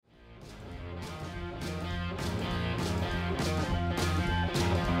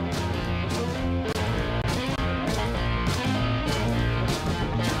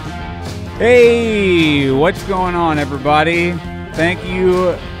Hey, what's going on, everybody? Thank you,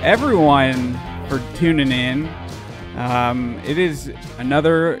 everyone, for tuning in. It is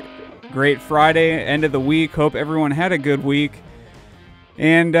another great Friday, end of the week. Hope everyone had a good week.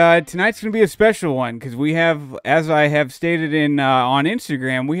 And tonight's going to be a special one because we have, as I have stated on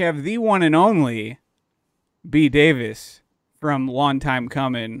Instagram, we have the one and only B. Davis from Long Time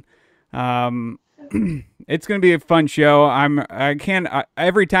Coming. It's going to be a fun show.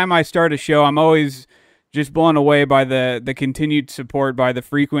 Every time I start a show, I'm always just blown away by the continued support by the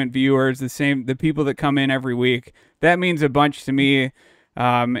frequent viewers, the people that come in every week. That means a bunch to me.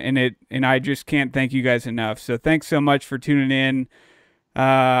 And I just can't thank you guys enough. So thanks so much for tuning in.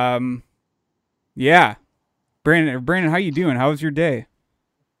 Yeah. Brandon, how you doing? How was your day?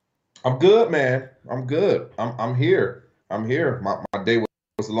 I'm good, man. I'm good. I'm here. My day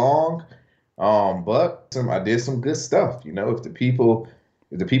was long. But I did some good stuff. You know, if the people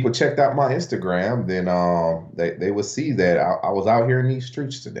checked out my Instagram, then they would see that I was out here in these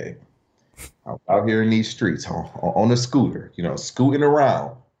streets today. I was out here in these streets on a scooter, you know, scooting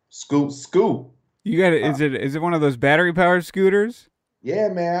around. Scoot. You got it. Is it one of those battery powered scooters? Yeah,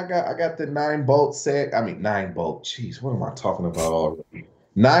 man, I got the 9 bolt set. I mean 9 bolt. Jeez, what am I talking about already?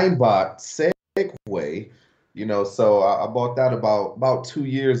 9 bot Segway. You know, so I bought that about 2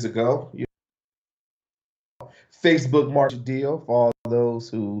 years ago. Facebook Market deal for all those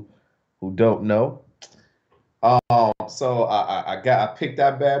who don't know. So I picked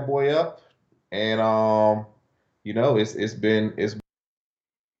that bad boy up, and you know, it's been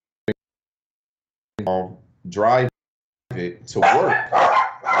drive it to work.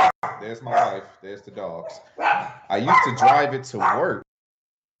 There's my wife. There's the dogs. I used to drive it to work,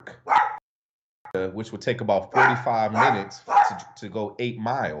 which would take about 45 minutes to go 8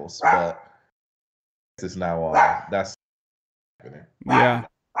 miles, but it's now that's happening. Yeah.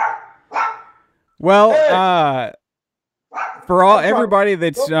 Well, for everybody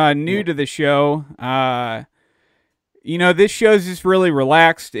that's new to the show, you know, this show's just really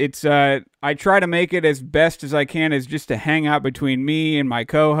relaxed. It's I try to make it as best as I can as just a hangout between me and my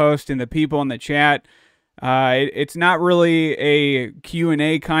co-host and the people in the chat. It's not really a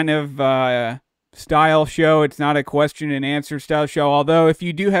Q&A kind of style show. It's not a question and answer style show. Although if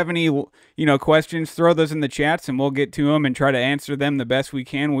you do have any, questions, throw those in the chats and we'll get to them and try to answer them the best we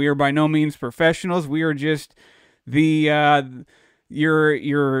can. We are by no means professionals. We are just the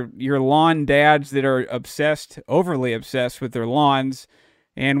your lawn dads that are overly obsessed with their lawns,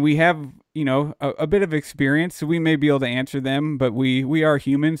 and we have a bit of experience, so we may be able to answer them, but we are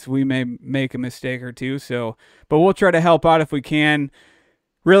humans, so we may make a mistake or two. But we'll try to help out if we can.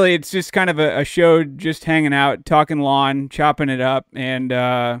 Really, it's just kind of a show, just hanging out, talking lawn, chopping it up, and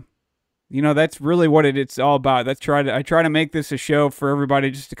that's really what it's all about. I try to make this a show for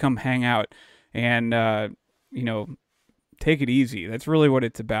everybody just to come hang out and take it easy. That's really what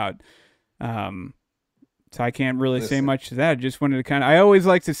it's about. So I can't really say much to that. Just wanted to I always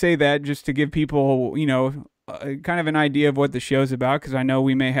like to say that just to give people, kind of an idea of what the show's about, because I know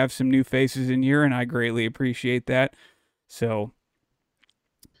we may have some new faces in here, and I greatly appreciate that. So,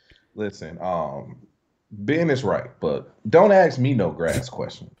 listen, Ben is right, but don't ask me no grass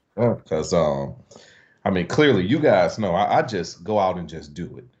question, because I mean, clearly you guys know I just go out and just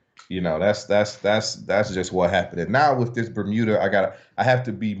do it. You know, that's just what happened. And now with this Bermuda, I have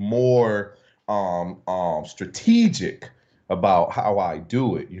to be more strategic about how I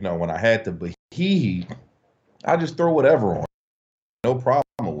do it. You know, when I had the Bahee, I just throw whatever on. No problem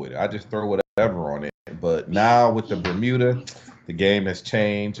with it. I just throw whatever on it. But now with the Bermuda, the game has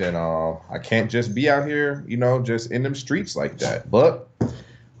changed, and I can't just be out here, just in them streets like that. But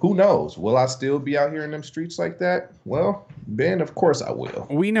who knows? Will I still be out here in them streets like that? Well, Ben, of course I will.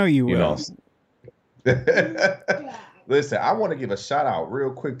 We know you will. Listen, I want to give a shout out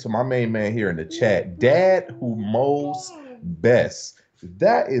real quick to my main man here in the chat, Dad Who Mows Best.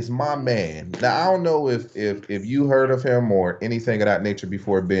 That is my man. Now, I don't know if you heard of him or anything of that nature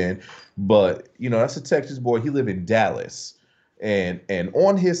before, Ben, but that's a Texas boy. He live in Dallas, and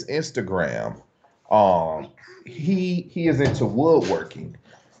on his Instagram, he is into woodworking.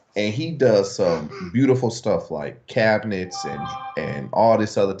 And he does some beautiful stuff like cabinets and all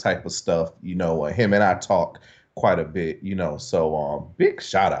this other type of stuff. Him and I talk quite a bit, So big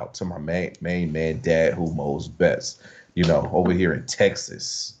shout out to my main man, Dad Who Mows Best, over here in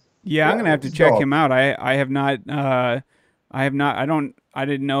Texas. Yeah, I'm gonna have to check him out. I have not. I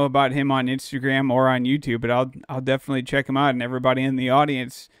didn't know about him on Instagram or on YouTube, but I'll definitely check him out. And everybody in the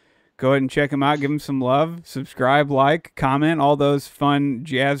audience, go ahead and check him out. Give him some love. Subscribe, like, comment, all those fun,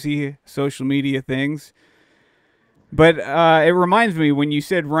 jazzy social media things. But it reminds me when you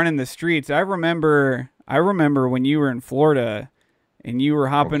said running the streets. I remember when you were in Florida and you were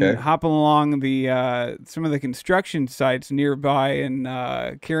hopping Okay. hopping along the some of the construction sites nearby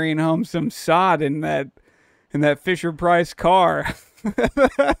and carrying home some sod in that Fisher Price car.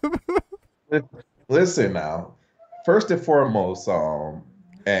 Li- Listen now. First and foremost, you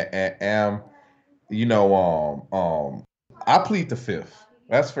know, I plead the fifth.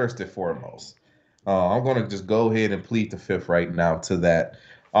 That's first and foremost. I'm gonna just go ahead and plead the fifth right now to that.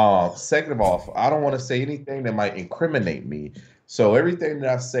 Second of all, I don't want to say anything that might incriminate me. So everything that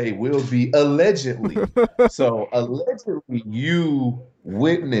I say will be allegedly. So allegedly, you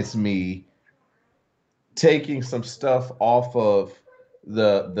witnessed me taking some stuff off of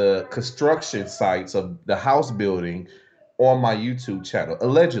the construction sites of the house building on my YouTube channel.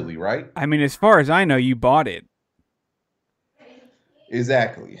 Allegedly, right? I mean, as far as I know, you bought it.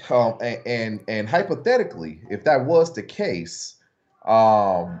 Exactly. And hypothetically, if that was the case,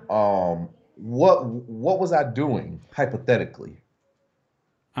 what was I doing hypothetically?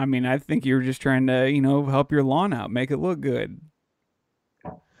 I mean, I think you were just trying to, help your lawn out, make it look good.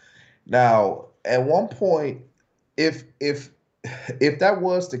 Now, at one point, if if that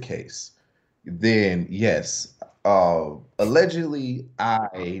was the case, then yes, allegedly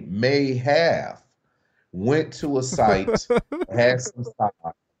I may have went to a site, had some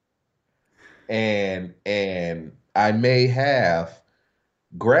time, and I may have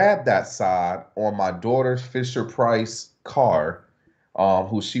grabbed that side on my daughter's Fisher Price car,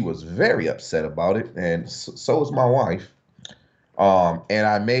 who she was very upset about it, and so was my wife. And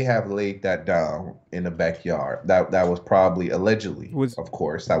I may have laid that down in the backyard. That was probably allegedly, Was of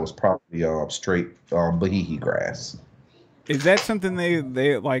course, that was probably straight Bahia grass. Is that something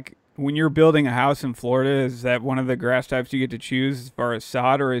they like when you're building a house in Florida? Is that one of the grass types you get to choose as far as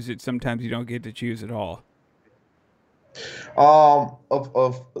sod, or is it sometimes you don't get to choose at all? Of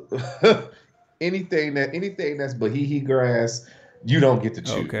anything that's Bahia grass, you don't get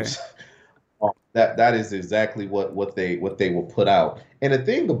to Okay. choose. That is exactly what they will put out. And the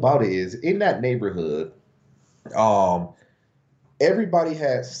thing about it is, in that neighborhood, um, everybody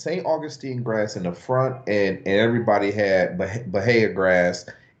had St. Augustine grass in the front, and everybody had Bahia grass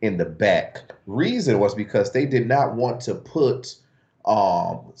in the back. Reason was because they did not want to put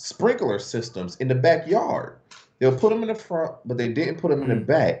sprinkler systems in the backyard. They'll put them in the front, but they didn't put them in the Hmm.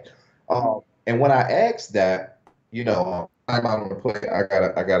 back. And when I asked that, I'm out on the play. I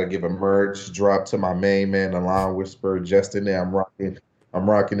gotta give a merge drop to my main man, the line whisperer, Justin. There, I'm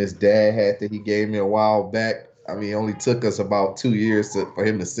rocking his dad hat that he gave me a while back. I mean, it only took us about 2 years for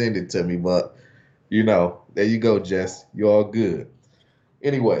him to send it to me, but there you go, Jess. You're all good.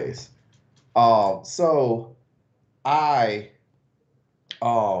 Anyways, so I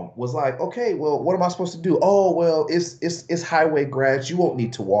was like, okay, well, what am I supposed to do? Oh, well, it's highway grass. You won't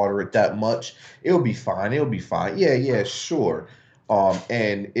need to water it that much. It'll be fine. It'll be fine. Yeah, yeah, sure.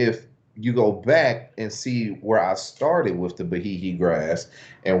 And if you go back and see where I started with the Bahia grass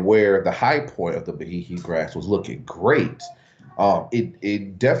and where the high point of the Bahia grass was looking great,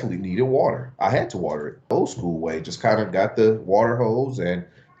 it definitely needed water. I had to water it old school way. Just kind of got the water hose and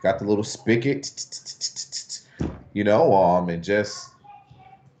got the little spigot, and just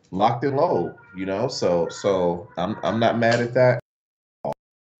locked and load, so I'm not mad at that.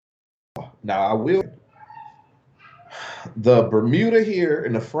 Now I will the Bermuda here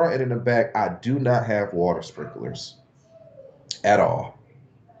in the front and in the back, I do not have water sprinklers at all.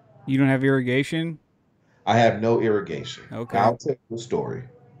 You don't have irrigation? I have no irrigation. Now Okay. I'll tell you the story.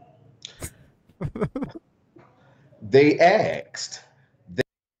 They asked,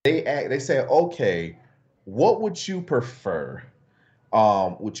 they said, okay, what would you prefer?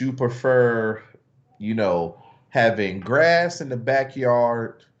 Would you prefer, you know, having grass in the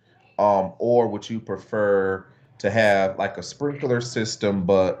backyard, or would you prefer to have like a sprinkler system,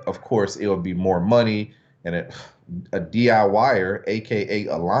 but of course it would be more money and a DIYer, aka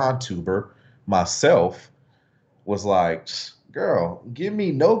a lawn tuber, myself was like, girl, give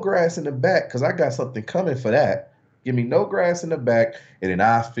me no grass in the back because I got something coming for that. Give me no grass in the back, and then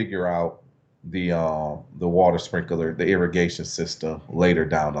I figure out the water sprinkler, the irrigation system later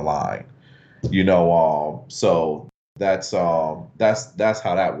down the line. So that's how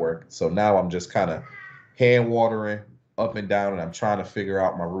that worked. So now I'm just kind of hand watering up and down, and I'm trying to figure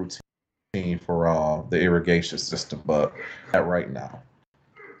out my routine for the irrigation system. But that right now.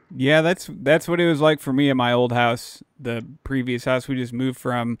 Yeah, that's what it was like for me at my old house. The previous house we just moved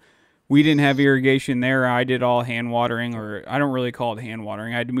from, we didn't have irrigation there. I did all hand watering, or I don't really call it hand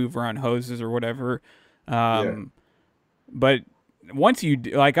watering. I had to move around hoses or whatever. Yeah. Um, but once you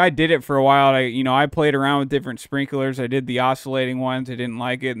like, I did it for a while. I played around with different sprinklers. I did the oscillating ones. I didn't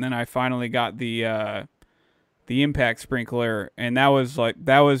like it, and then I finally got the impact sprinkler, and that was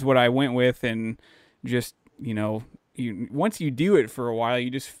what I went with, and just once you do it for a while, you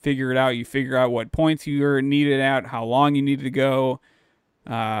just figure it out. You figure out what points you are needed at, how long you need to go.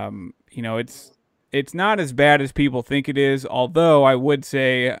 It's not as bad as people think it is. Although I would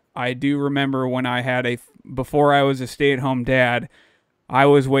say I do remember when I had before I was a stay-at-home dad, I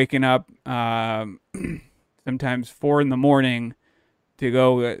was waking up sometimes 4 in the morning to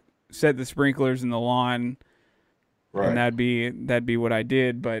go set the sprinklers in the lawn, Right. and that'd be what I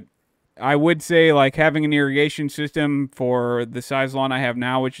did. But I would say like having an irrigation system for the size lawn I have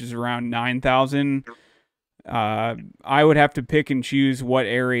now, which is around 9,000. I would have to pick and choose what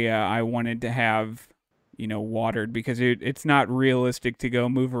area I wanted to have, watered, because it's not realistic to go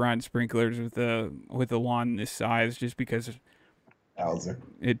move around sprinklers with a lawn this size, just because Hauser.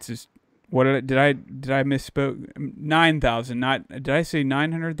 it's just what did I misspoke? 9,000, not did I say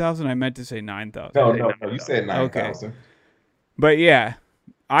 900,000? I meant to say 9,000. No, you said 9,000. Okay. But yeah,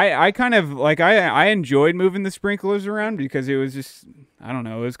 I kind of like I enjoyed moving the sprinklers around because it was just, I don't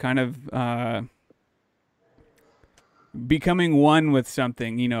know, it was kind of becoming one with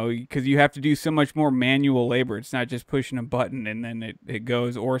something, because you have to do so much more manual labor. It's not just pushing a button and then it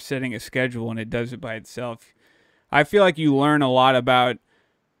goes, or setting a schedule and it does it by itself. I feel like you learn a lot about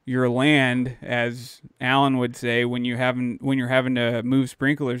your land, as Alan would say, when you're having to move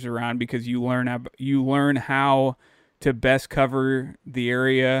sprinklers around, because you learn how to best cover the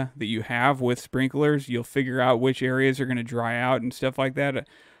area that you have with sprinklers. You'll figure out which areas are going to dry out and stuff like that.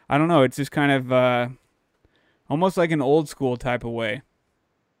 I don't know. It's just kind of almost like an old school type of way.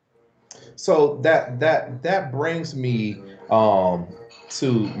 So that brings me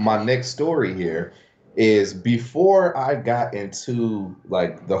to my next story here. Is before I got into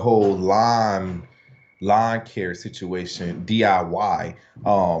like the whole lawn care situation, DIY.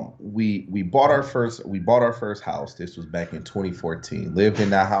 We bought our first house. This was back in 2014. Lived in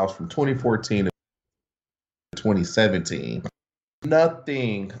that house from 2014 to 2017.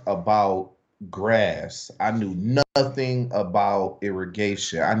 Nothing about grass. I knew nothing about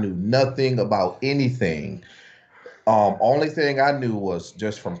irrigation. I knew nothing about anything. Only thing I knew was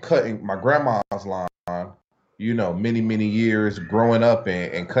just from cutting my grandma's lawn, many years growing up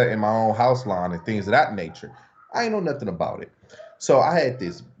and cutting my own house lawn and things of that nature. I ain't know nothing about it. So I had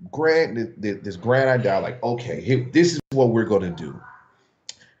this grand idea, like, okay, this is what we're gonna do.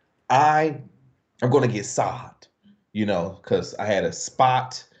 I'm gonna get sod, because I had a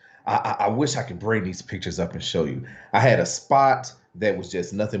spot. I wish I could bring these pictures up and show you. I had a spot that was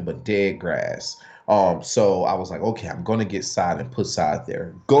just nothing but dead grass. So I was like, okay, I'm gonna get sod and put sod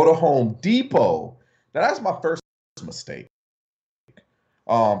there. Go to Home Depot. Now that's my first mistake.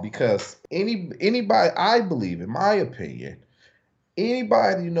 Because anybody, I believe, in my opinion,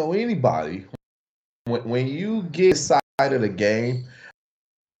 anybody, when you get side of the game,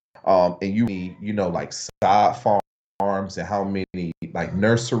 and like sod farms and how many like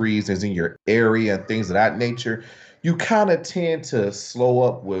nurseries is in your area and things of that nature, you kind of tend to slow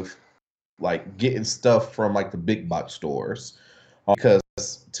up with like getting stuff from like the big box stores, because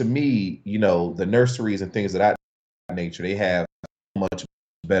to me, the nurseries and things of that nature, they have much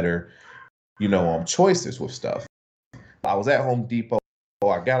better, choices with stuff. I was at Home Depot.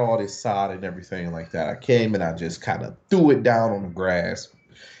 I got all this sod and everything like that. I came and I just kind of threw it down on the grass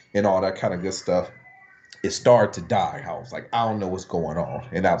and all that kind of good stuff. It started to die. I was like, I don't know what's going on.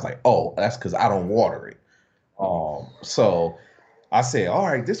 And I was like, oh, that's because I don't water it. So I said, all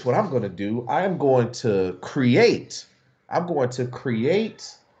right, this is what I'm going to do. I'm going to create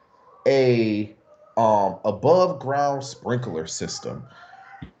a above ground sprinkler system.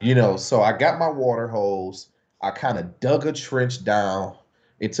 So I got my water hose. I kind of dug a trench down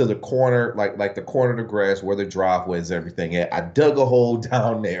into the corner, like the corner of the grass where the driveway is, everything. And I dug a hole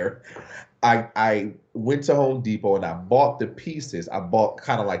down there. I went to Home Depot and I bought the pieces. I bought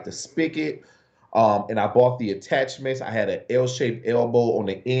kind of like the spigot, and I bought the attachments. I had an L-shaped elbow on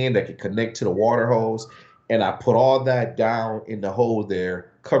the end that could connect to the water hose. And I put all that down in the hole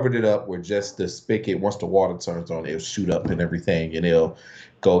there, covered it up with just the spigot. Once the water turns on, it'll shoot up and everything, and it'll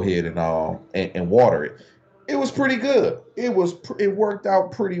go ahead and water it. It was pretty good. It worked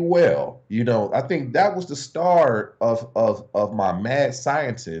out pretty well. I think that was the start of my mad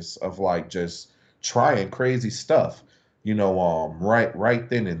scientist of like just trying crazy stuff, right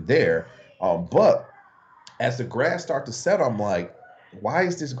then and there. But as the grass started to set, I'm like, why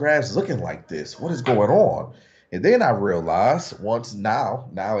is this grass looking like this? What is going on? And then I realized now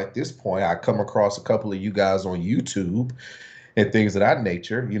at this point, I come across a couple of you guys on YouTube, and things of that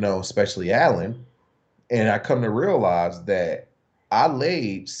nature, especially Allen. And I come to realize that I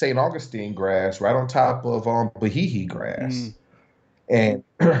laid St. Augustine grass right on top of Bahihi grass. Mm. And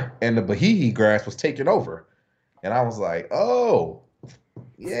and the Bahihi grass was taken over. And I was like, oh,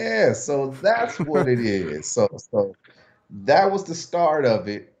 yeah, so that's what it is. So that was the start of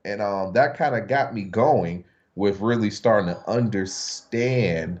it. And that kind of got me going with really starting to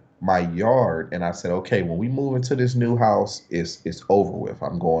understand my yard. And I said, okay, when we move into this new house, it's over with.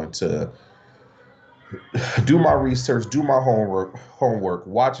 I'm going to do my research, do my homework,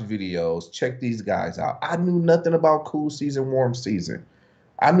 watch videos, check these guys out. I knew nothing about cool season, warm season.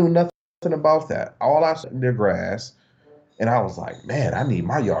 I knew nothing about that. All I saw in their grass, and I was like, man, I need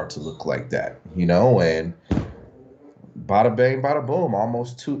my yard to look like that, And bada bang, bada boom.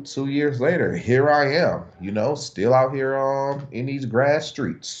 Almost two years later, here I am, still out here in these grass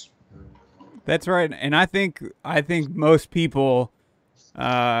streets. That's right, and I think most people,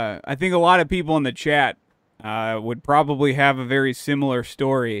 I think a lot of people in the chat would probably have a very similar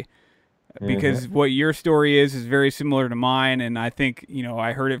story because Mm-hmm. what your story is very similar to mine, and I think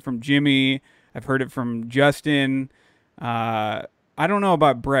I heard it from Jimmy, I've heard it from Justin. I don't know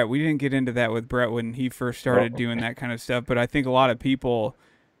about Brett. We didn't get into that with Brett when he first started doing that kind of stuff, but I think a lot of people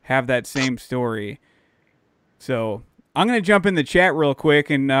have that same story. So I'm gonna jump in the chat real quick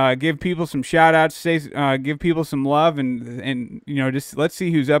and give people some shout outs, give people some love, and just let's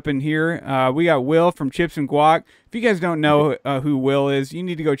see who's up in here. We got Will from Chips and Guac. If you guys don't know who Will is, you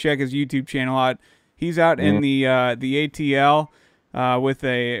need to go check his YouTube channel out. He's out in the ATL with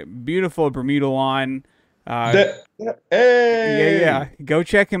a beautiful Bermuda lawn. Yeah. Hey, Go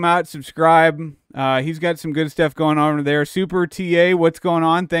check him out. Subscribe. He's got some good stuff going on over there. Super TA, what's going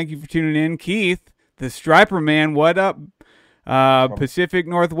on? Thank you for tuning in. Keith, the Striper Man, what up? Pacific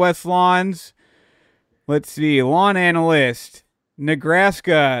Northwest Lawns. Let's see. Lawn Analyst.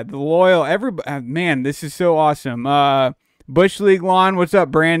 Nebraska, the loyal. Man, this is so awesome. Bush League Lawn, what's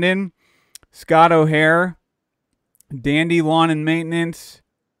up, Brandon? Scott O'Hare. Dandy Lawn and Maintenance.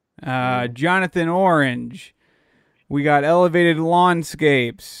 Jonathan Orange. We got Elevated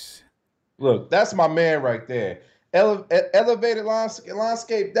Lawnscapes. look, that's my man right there. Elevated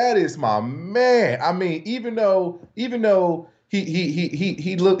landscape, that is my man. I mean, even though he looks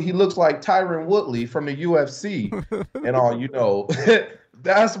like Tyron Woodley from the UFC and all,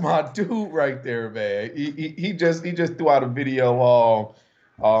 that's my dude right there, man. He just threw out a video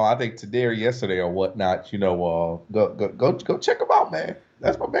I think today or yesterday or whatnot. Go check him out, man.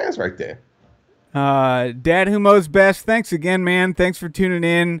 That's my man's right there. Dad Who Mows Best, thanks again, man. Thanks for tuning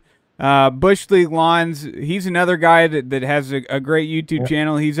in. Bush League Lawns, he's another guy that has a great YouTube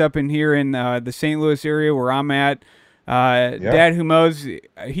channel. He's up in here in the St. Louis area where I'm at. Dad Who Mows,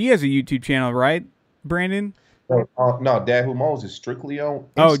 he has a YouTube channel, right, Brandon? No, Dad Who Mows is strictly on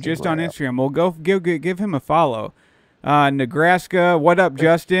Instagram. Oh, just on Instagram. Well, go give him a follow. Nebraska, what up,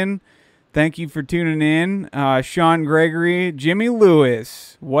 Justin? Thank you for tuning in. Sean Gregory, Jimmy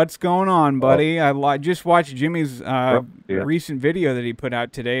Lewis, what's going on, buddy? I just watched Jimmy's recent video that he put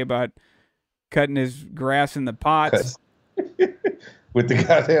out today about cutting his grass in the pots. With the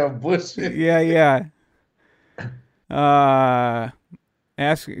goddamn bush. Yeah.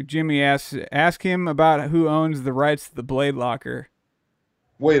 Ask him about who owns the rights to the Blade Locker.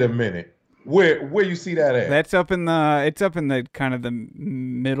 Wait a minute. Where you see that at? It's up in the kind of the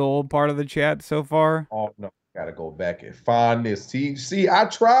middle part of the chat so far. Oh no, gotta go back and find this. See, I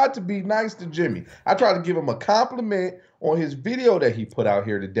tried to be nice to Jimmy. I tried to give him a compliment on his video that he put out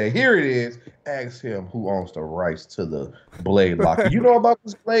here today. Here it is. Ask him who owns the rights to the Blade Locker. You know about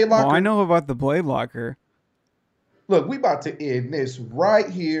this Blade Locker? Oh, I know about the Blade Locker. Look, we about to end this right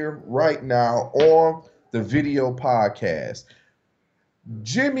here, right now on the video podcast.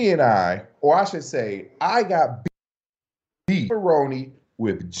 Jimmy and I, or I should say, I got beef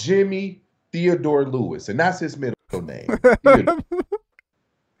with Jimmy Theodore Lewis, and that's his middle name.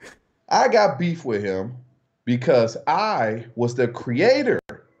 I got beef with him because I was the creator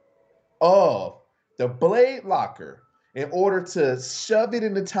of the Blade Locker in order to shove it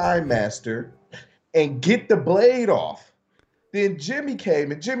in the Time Master and get the blade off. Then Jimmy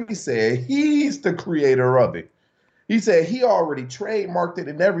came and Jimmy said he's the creator of it. He said he already trademarked it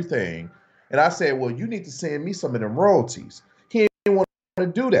and everything. And I said, well, you need to send me some of them royalties. He didn't want to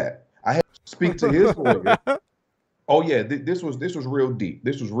do that. I had to speak to his lawyer. Oh yeah, this was real deep.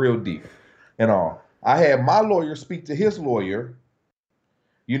 This was real deep. And I had my lawyer speak to his lawyer,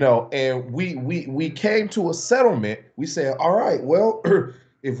 and we came to a settlement. We said, all right, well,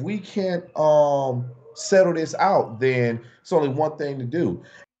 if we can't settle this out, then it's only one thing to do.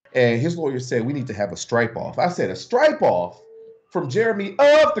 And his lawyer said, we need to have a stripe off. I said, a stripe off? from Jeremy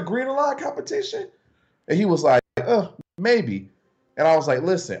of the Green Line competition? And he was like, maybe. And I was like,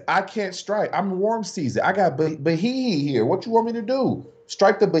 listen, I can't strike. I'm in warm season. I got Bahihi here. What you want me to do?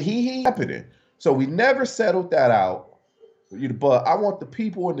 Strike the Bahihi happening. So we never settled that out. But I want the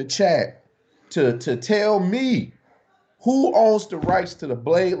people in the chat to tell me who owns the rights to the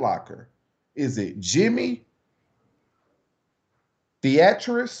Blade Locker. Is it Jimmy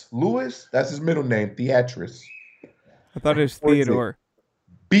Theatris Lewis? That's his middle name, Theatris. I thought it was Theodore.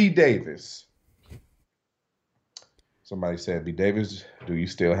 B. Davis. Somebody said, B. Davis, do you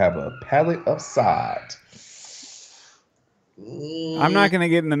still have a palette of sod? I'm not going to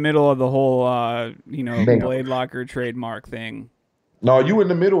get in the middle of the whole, Blade Locker trademark thing. No, you in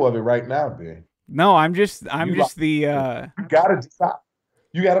the middle of it right now, Ben. No, I'm just the. You gotta decide.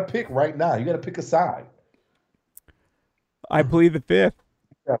 You gotta pick right now. You gotta pick a side. I plead the fifth.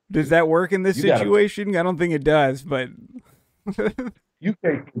 Yeah. Does that work in this situation? I don't think it does, but you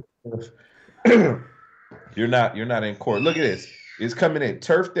can't. You're not in court. Look at this. It's coming in.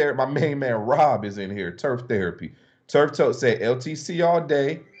 Turf therapy. My main man Rob is in here. Turf therapy. Turf Tote said LTC all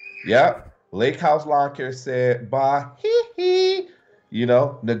day. Yep. Lake House Lawn Care said bye. Hee.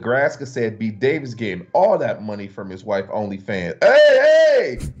 Nebraska said B. Davis getting all that money from his wife OnlyFans.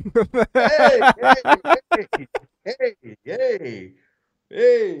 Hey.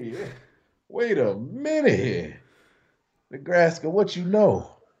 Wait a minute. Nebraska, what you know?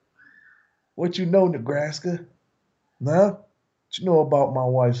 What you know, Nebraska? Nah? What you know about my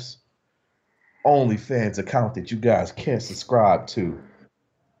wife's OnlyFans account that you guys can't subscribe to?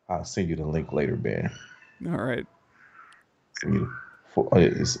 I'll send you the link later, Ben. All right.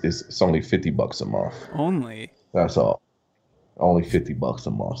 It's only $50 a month. Only. That's all. Only $50 a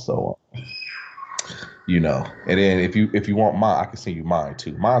month. So, And then if you want mine, I can send you mine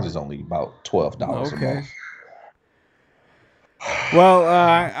too. Mine is only about $12 a month. Well,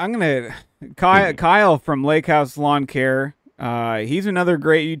 I'm gonna Kyle from Lake House Lawn Care. He's another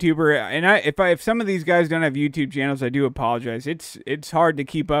great YouTuber, and if some of these guys don't have YouTube channels, I do apologize. It's hard to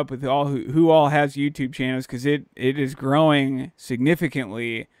keep up with who all has YouTube channels because it is growing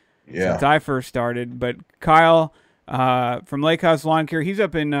significantly since I first started. But Kyle from Lake House Lawn Care, he's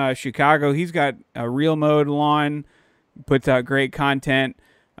up in Chicago. He's got a real mode lawn, puts out great content.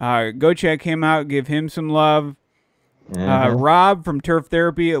 Go check him out. Give him some love. Rob from Turf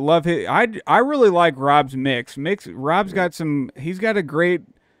Therapy, love it. I really like Rob's mix. Rob's got he's got a great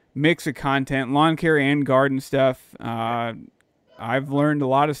mix of content, lawn care and garden stuff. I've learned a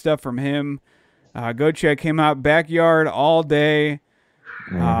lot of stuff from him. Go check him out. Backyard all day.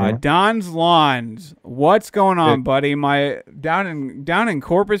 Don's Lawns. What's going on, buddy? Down in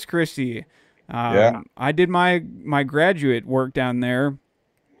Corpus Christi. I did my graduate work down there.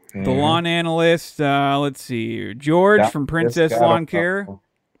 The lawn analyst, let's see, George from Princess Lawn Care.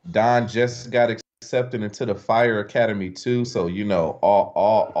 Don just got accepted into the Fire Academy too, so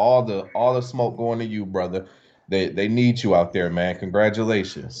all the smoke going to you, brother. They need you out there, man.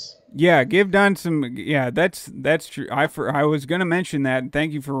 Congratulations. Yeah, give Don some. Yeah, that's true. I was gonna mention that, and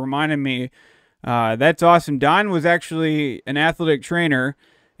thank you for reminding me. That's awesome. Don was actually an athletic trainer,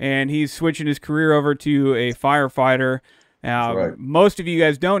 and he's switching his career over to a firefighter. Right. Most of you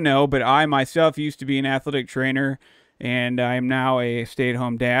guys don't know, but I myself used to be an athletic trainer, and I am now a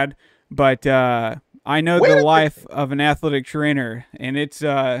stay-at-home dad. But I know the life of an athletic trainer, and it's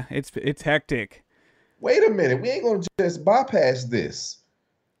hectic. Wait a minute, we ain't gonna just bypass this.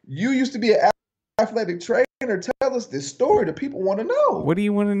 You used to be an athletic trainer. Tell us this story. The people want to know. What do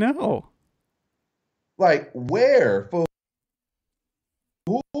you want to know? Like where? For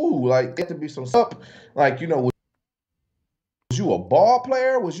who? Like get to be some stuff. Like was you a ball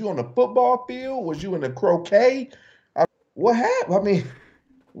player? Was you on the football field? Was you in the croquet? What happened? I mean,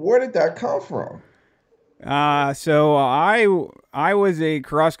 where did that come from? So I was a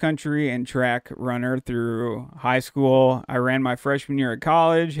cross country and track runner through high school. I ran my freshman year at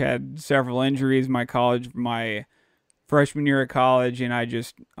college, had several injuries my freshman year at college, and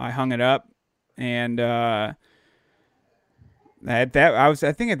I hung it up. And I was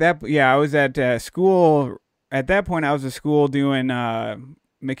at school. At that point, I was at school doing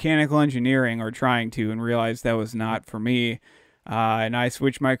mechanical engineering, or trying to, and realized that was not for me. And I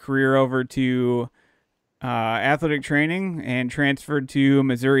switched my career over to athletic training and transferred to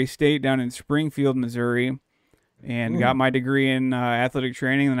Missouri State down in Springfield, Missouri, and got my degree in athletic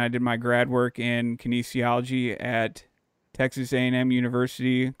training. Then I did my grad work in kinesiology at Texas A&M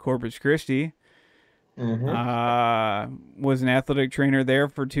University, Corpus Christi. Was an athletic trainer there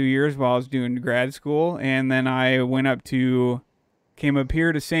for 2 years while I was doing grad school, and then I went up to came up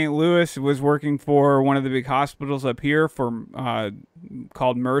here to St. Louis. Was working for one of the big hospitals up here for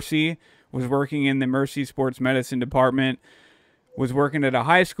called Mercy. Was working in the Mercy Sports Medicine department. Was working at a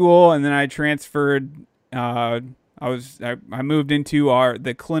high school, and then I transferred. I moved into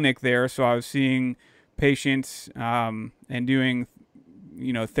the clinic there, so I was seeing patients and doing,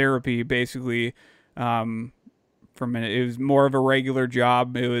 therapy basically. It was more of a regular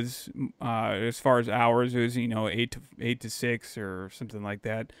job. It was as far as hours, it was 8 to 6 or something like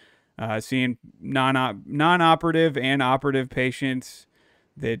that. Seeing non-operative and operative patients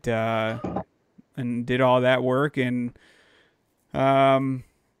that and did all that work. And when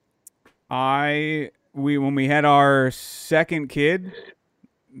we had our second kid,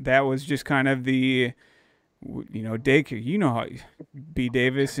 that was just kind of the daycare. How B.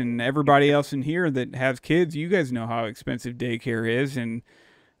 Davis and everybody else in here that has kids, you guys know how expensive daycare is. And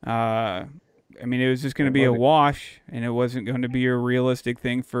it was just going to be a wash, and it wasn't going to be a realistic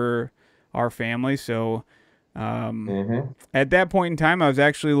thing for our family. So at that point in time, I was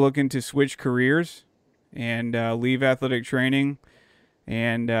actually looking to switch careers and leave athletic training.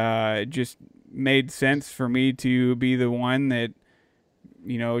 And it just made sense for me to be the one that,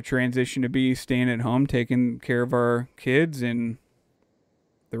 transition to be staying at home, taking care of our kids, and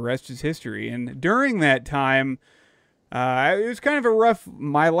the rest is history. And during that time, it was kind of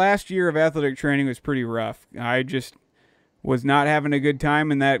my last year of athletic training was pretty rough. I just was not having a good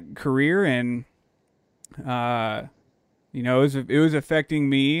time in that career, and, it was affecting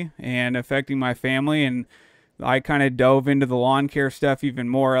me and affecting my family, and I kind of dove into the lawn care stuff even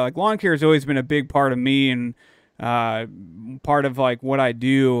more. Like, lawn care has always been a big part of me, and part of like what I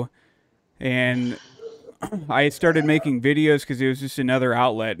do. And I started making videos because it was just another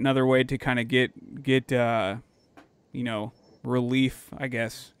outlet, another way to kind of get relief, I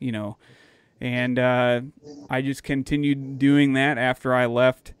guess, and I just continued doing that after I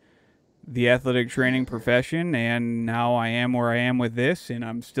left the athletic training profession, and now I am where I am with this, and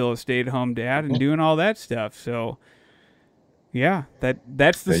I'm still a stay-at-home dad and doing all that stuff. So yeah,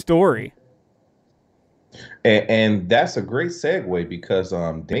 that's the story. And that's a great segue, because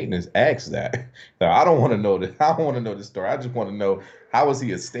Dayton has asked that. Now, I don't want to know that. I don't want to know the story. I just want to know, how was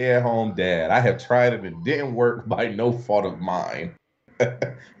he a stay-at-home dad? I have tried it. It didn't work by no fault of mine.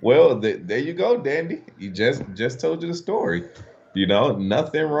 Well, there you go, Dandy. He just told you the story.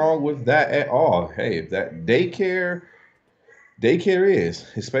 Nothing wrong with that at all. Hey, if that daycare is,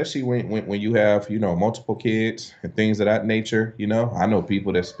 especially when you have, multiple kids and things of that nature. I know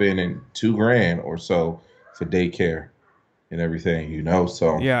people that spending $2,000 or so for daycare and everything,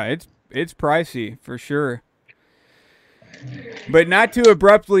 so yeah, it's pricey for sure. But not to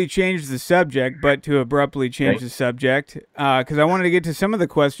abruptly change the subject, but to abruptly change the subject, because I wanted to get to some of the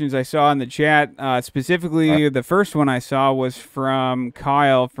questions I saw in the chat. Specifically, the first one I saw was from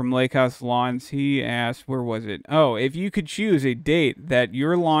Kyle from Lake House Lawns. He asked, where was it? Oh, if you could choose a date that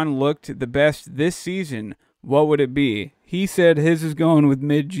your lawn looked the best this season, what would it be? He said his is going with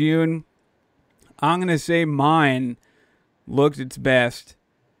mid-June. I'm going to say mine looked its best.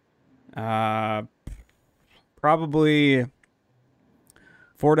 Probably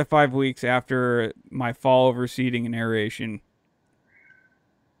 4 to 5 weeks after my fall overseeding and aeration.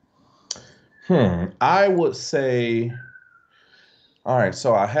 I would say, all right,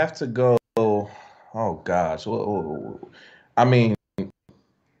 so I have to go, oh gosh. I mean, in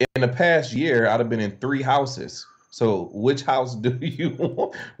the past year, I'd have been in 3 houses. So which house do you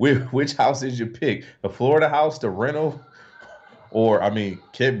want? Which house is your pick? The Florida house, the rental? Or,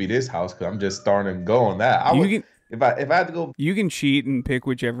 can't be this house, because I'm just starting to go on that. If I had to go, you can cheat and pick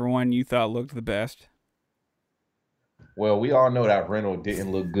whichever one you thought looked the best. Well, we all know that rental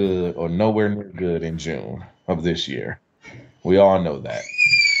didn't look good, or nowhere near good, in June of this year. We all know that.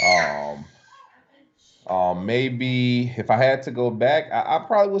 Maybe if I had to go back, I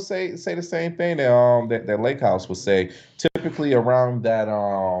probably would say the same thing that Lake House would say. Typically around that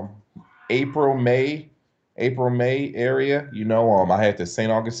April, May area. I had the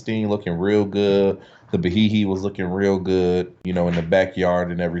St. Augustine looking real good. The Bahihi was looking real good, in the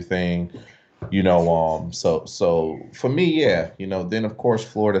backyard and everything. So for me, yeah, then of course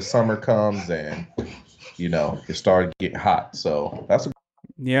Florida summer comes, and it started getting hot. So that's a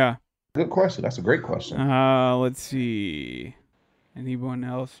good question. That's a great question. Let's see. Anyone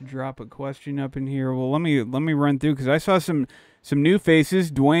else drop a question up in here? Well, let me run through, because I saw some new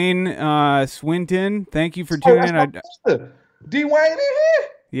faces. Dwayne Swinton, thank you for tuning in. Dwayne in here?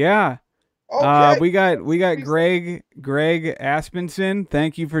 Yeah. Okay. We got Greg Aspenson.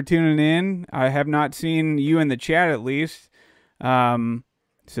 Thank you for tuning in. I have not seen you in the chat, at least. So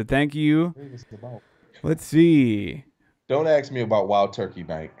thank you. Let's see. Don't ask me about Wild Turkey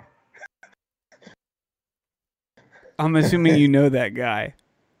Night. I'm assuming you know that guy.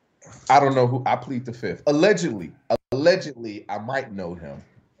 I don't know who. I plead the fifth. Allegedly, I might know him.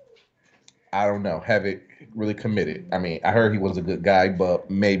 I don't know. Haven't really committed. I mean, I heard he was a good guy,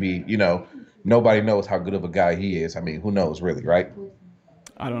 but maybe, nobody knows how good of a guy he is. I mean, who knows, really, right?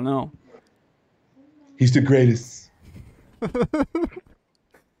 I don't know. He's the greatest. Scott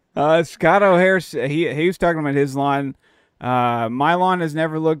O'Hare, he was talking about his lawn. My lawn has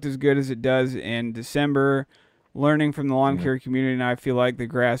never looked as good as it does in December. Learning from the lawn care community, and I feel like the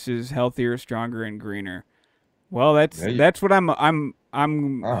grass is healthier, stronger, and greener. Well, that's what I'm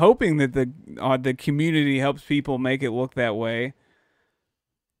hoping that the community helps people make it look that way.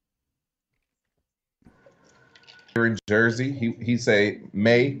 Here in Jersey, he say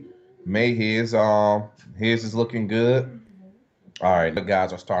May his is looking good. All right, the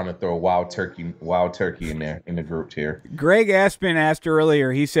guys are starting to throw wild turkey in there in the group here. Greg Aspen asked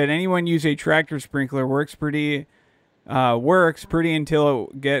earlier. He said anyone use a tractor sprinkler works pretty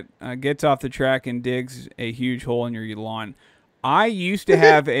until it gets off the track and digs a huge hole in your lawn. I used to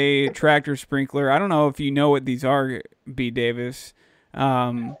have a tractor sprinkler. I don't know if you know what these are, B. Davis.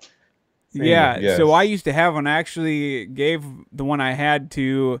 Yes. So I used to have one. I actually gave the one I had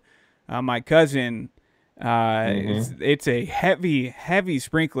to my cousin. It's a heavy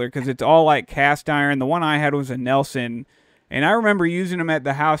sprinkler because it's all like cast iron. The one I had was a Nelson, and I remember using them at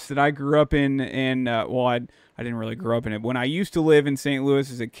the house that I grew up in. And well, I didn't really grow up in it. When I used to live in St.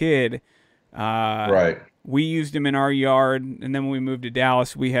 Louis as a kid, right, we used them in our yard. And then when we moved to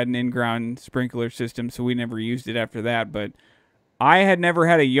Dallas, we had an in-ground sprinkler system, so we never used it after that. But I had never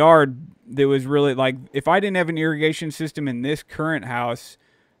had a yard that was really like, if I didn't have an irrigation system in this current house,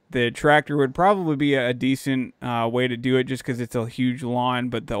 the tractor would probably be a decent way to do it just because it's a huge lawn.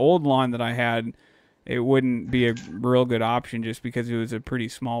 But the old lawn that I had, it wouldn't be a real good option just because it was a pretty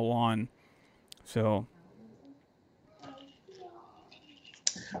small lawn. So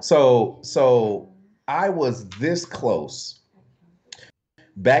I was this close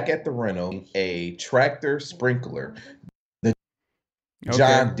back at the rental, a tractor sprinkler, the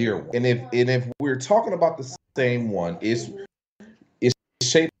John Deere one. And if we're talking about the same one, it's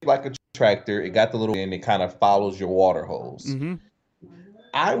shaped like a tractor. It got the little end. It kind of follows your water hose.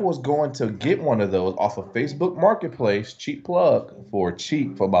 I was going to get one of those off of Facebook Marketplace, cheap plug, for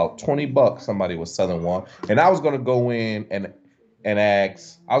about $20. Somebody was selling one, and I was going to go in and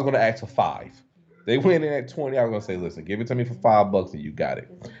ask. I was going to ask for 5. They went in at 20. I was going to say, listen, give it to me for $5 and you got it.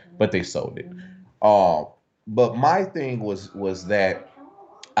 But they sold it. But my thing was that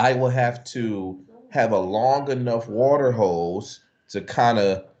I will have to have a long enough water hose to kind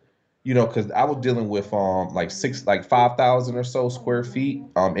of, because I was dealing with like 5,000 or so square feet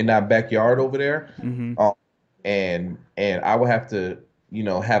in that backyard over there, and I would have to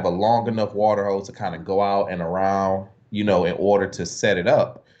have a long enough water hose to kind of go out and around, in order to set it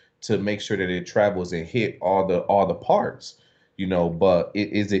up to make sure that it travels and hit all the parts, But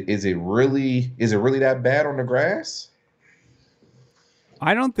is it really that bad on the grass?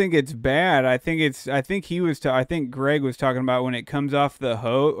 I don't think it's bad. I think Greg was talking about when it comes off the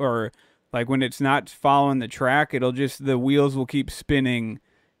hose, or like when it's not following the track, the wheels will keep spinning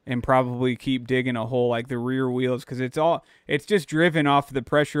and probably keep digging a hole, like the rear wheels, because it's just driven off the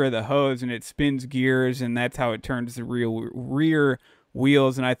pressure of the hose and it spins gears, and that's how it turns the rear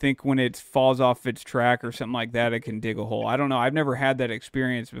wheels. And I think when it falls off its track or something like that, it can dig a hole. I don't know. I've never had that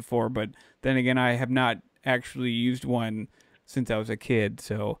experience before, but then again, I have not actually used one since I was a kid,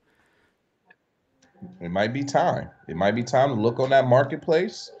 so it might be time. It might be time to look on that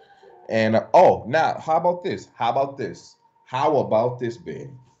marketplace. And now how about this? How about this,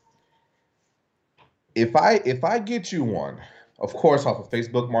 Ben? If I get you one, of course, off of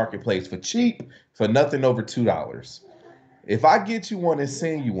Facebook Marketplace for cheap, for nothing over $2. If I get you one and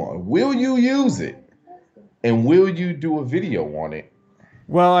send you one, will you use it? And will you do a video on it?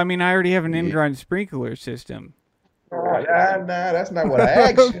 Well, I mean, I already have an in-ground sprinkler system. Nah, that's not what I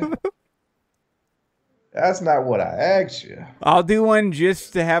asked you. That's not what I asked you. I'll do one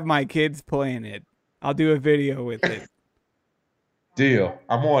just to have my kids playing it. I'll do a video with it. Deal.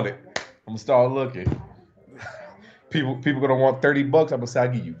 I'm on it. I'm gonna start looking. People gonna want $30. I'm gonna say I'll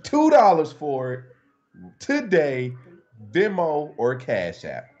give you $2 for it today, Venmo or Cash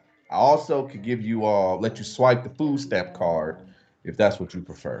App. I also could give you let you swipe the food stamp card if that's what you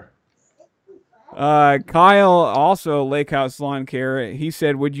prefer. Kyle, also Lake House Lawn Care, he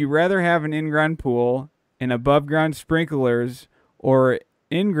said, would you rather have an in-ground pool and above-ground sprinklers, or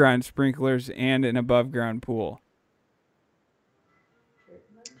in-ground sprinklers and an above-ground pool?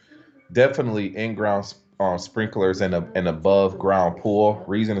 Definitely in-ground sprinklers and an above ground pool.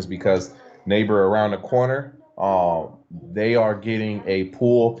 Reason is because neighbor around the corner, they are getting a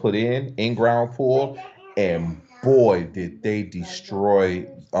pool put in ground pool, and boy, did they destroy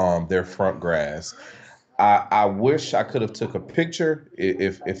their front grass. I wish I could have took a picture.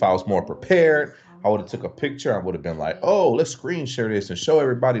 If I was more prepared, I would have took a picture. I would have been like, oh, let's screen share this and show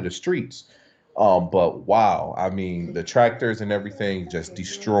everybody the streets. But wow, I mean, the tractors and everything just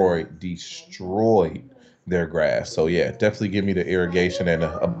destroyed their grass. So yeah, definitely give me the irrigation and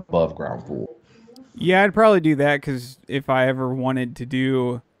a above ground pool. Yeah, I'd probably do that because if I ever wanted to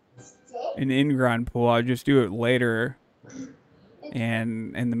do an in-ground pool, I'd just do it later.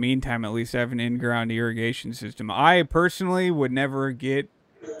 And in the meantime, at least have an in-ground irrigation system. I personally would never get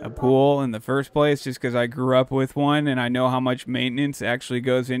a pool in the first place just because I grew up with one and I know how much maintenance actually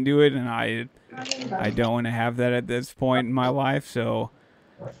goes into it, and I don't want to have that at this point in my life. So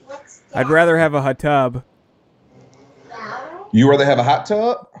I'd rather have a hot tub. You rather have a hot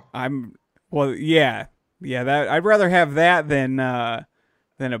tub? Yeah, that I'd rather have that than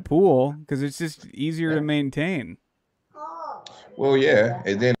a pool because it's just easier to maintain. Well, yeah,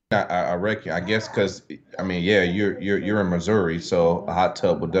 and then I reckon I guess because I mean, yeah, you're in Missouri, so a hot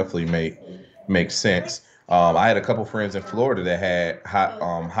tub would definitely make sense. I had a couple friends in Florida that had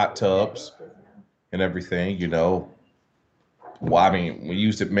hot tubs and everything. You know, well, I mean, we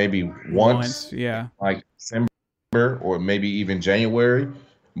used it maybe once, Yeah. like December or maybe even January,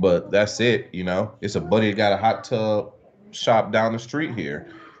 but that's it. You know, it's a buddy that got a hot tub shop down the street here,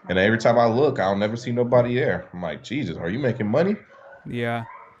 and every time I look, I'll never see nobody there. I'm like, Jesus, are you making money? Yeah.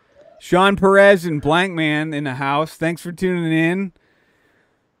 Sean Perez and Blank Man in the house. Thanks for tuning in.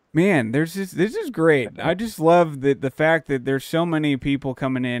 Man, this is great. I just love the fact that there's so many people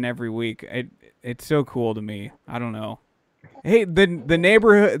coming in every week. It's so cool to me. I don't know. Hey, the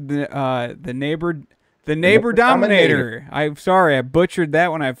neighborhood the neighbor dominator. I'm sorry, I butchered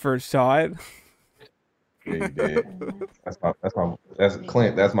that when I first saw it. Yeah, you did. That's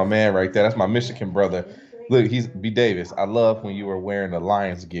Clint. That's my man right there. That's my Michigan brother. Look, he's B Davis. I love when you were wearing the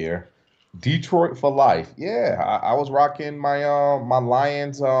Lions gear. Detroit for life. Yeah, I was rocking my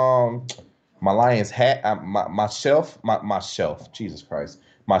Lions hat, my shelf. Jesus Christ,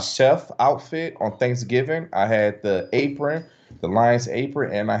 my chef outfit on Thanksgiving. I had the apron, the Lions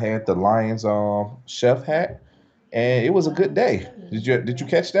apron, and I had the Lions chef hat, and it was a good day. Did you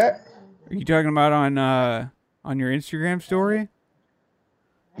catch that? Are you talking about on your Instagram story?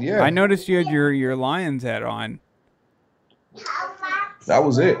 I Yeah, noticed you had your Lions hat on. that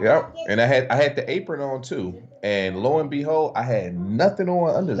was it. Yep. And I had the apron on too. And lo and behold, I had nothing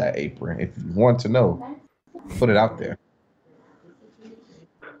on under that apron. If you want to know, put it out there.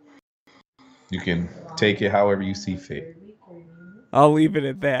 You can take it however you see fit. I'll leave it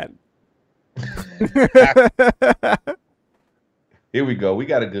at that. Here we go. We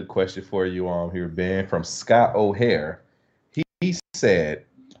got a good question for you here, Ben, from Scott O'Hare. He said,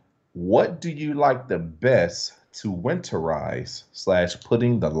 "What do you like the best to winterize /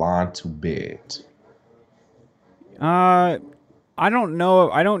 putting the lawn to bed?" uh I don't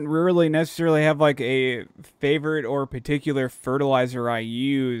know. I don't really necessarily have like a favorite or particular fertilizer I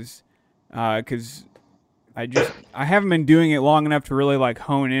use, because I haven't been doing it long enough to really like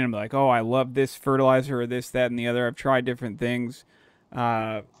hone in and be like, oh, I love this fertilizer or this, that, and the other. I've tried different things.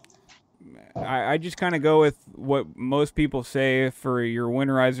 Uh, I just kind of go with what most people say for your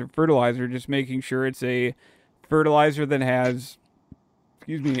winterizer fertilizer, just making sure it's a fertilizer that has,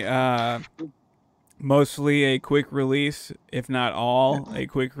 excuse me, mostly a quick release, if not all, a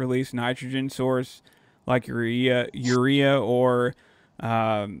quick release nitrogen source like urea or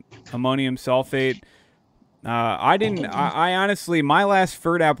ammonium sulfate. I didn't. I honestly, my last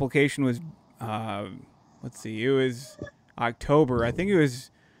FERT application was, uh, let's see, it was October. I think it was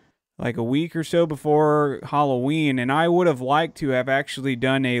like a week or so before Halloween, and I would have liked to have actually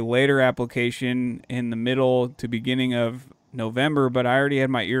done a later application in the middle to beginning of November, but I already had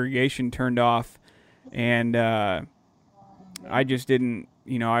my irrigation turned off, and I just didn't.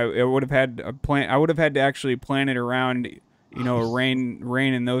 I would have had a plan. I would have had to actually plan it around,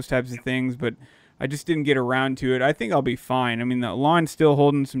 rain and those types of things, but I just didn't get around to it. I think I'll be fine. I mean, the lawn's still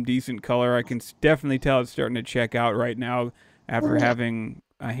holding some decent color. I can definitely tell it's starting to check out right now after having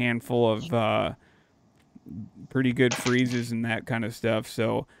a handful of pretty good freezes and that kind of stuff.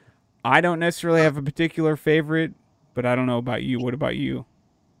 So I don't necessarily have a particular favorite, but I don't know about you. What about you?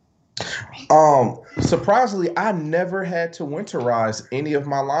 Surprisingly, I never had to winterize any of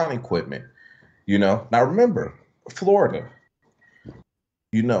my lawn equipment. Now remember, Florida.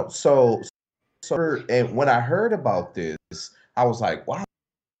 So and when I heard about this, I was like, wow,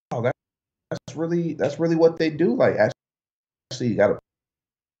 that's really what they do. Like actually, you got to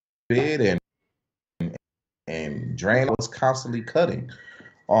bid and drain was constantly cutting.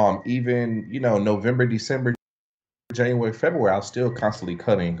 Even November, December, January, February, I was still constantly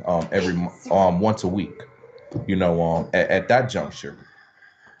cutting every once a week. At that juncture.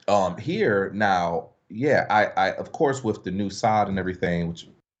 Here now, yeah, I of course with the new sod and everything, which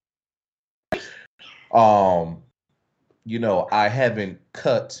um I haven't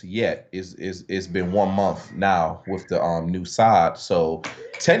cut yet. It's been 1 month now with the new sod. So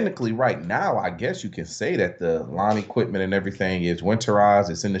technically right now, I guess you can say that the lawn equipment and everything is winterized,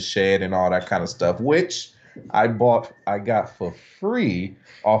 it's in the shed and all that kind of stuff, which I got for free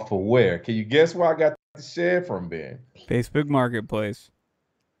off of where? Can you guess where I got the shed from, Ben? Facebook Marketplace.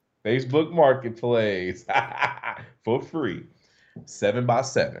 Facebook Marketplace for free,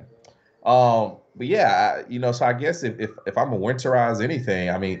 7x7. But yeah, so I guess if I'm gonna winterize anything,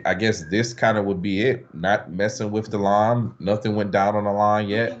 I mean, I guess this kind of would be it. Not messing with the lawn. Nothing went down on the lawn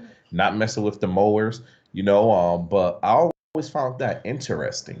yet. Not messing with the mowers. But I always found that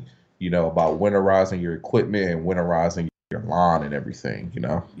interesting. About winterizing your equipment and winterizing your lawn and everything.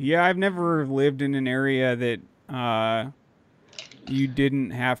 Yeah, I've never lived in an area that you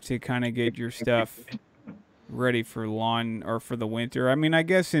didn't have to kind of get your stuff ready for lawn or for the winter. I mean, I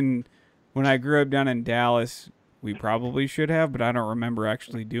guess when I grew up down in Dallas, we probably should have, but I don't remember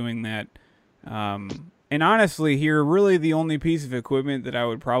actually doing that. And honestly, here, really the only piece of equipment that I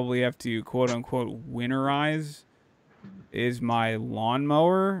would probably have to quote unquote winterize is my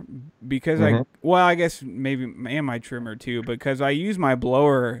lawnmower because I guess maybe, and my trimmer too, because I use my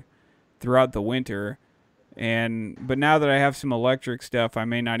blower throughout the winter. But now that I have some electric stuff, I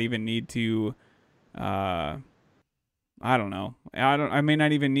may not even need to, I don't know. I may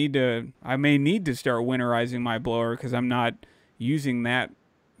not even need to. I may need to start winterizing my blower because I'm not using that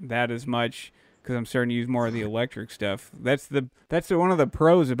as much because I'm starting to use more of the electric stuff. That's one of the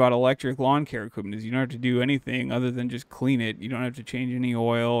pros about electric lawn care equipment is you don't have to do anything other than just clean it. You don't have to change any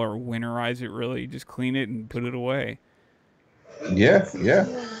oil or winterize it really. You just clean it and put it away. Yeah, yeah.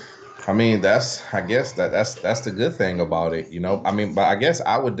 I mean, I guess that's the good thing about it. I mean, but I guess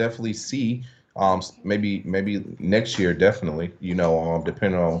I would definitely see maybe next year definitely,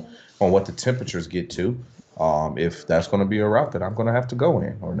 depending on what the temperatures get to, if that's going to be a route that I'm going to have to go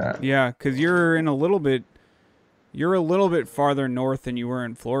in or not. Yeah, cuz you're a little bit farther north than you were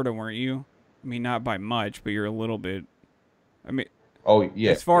in Florida, weren't you? I mean, not by much, but you're a little bit. I mean, Oh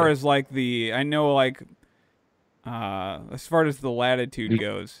yeah, as far yeah. as like I know like as far as the latitude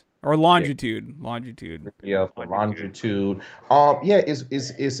goes or Yeah. longitude. Yeah, for longitude. Yeah,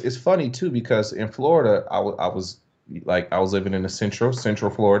 it's funny too because in Florida, I was living in the central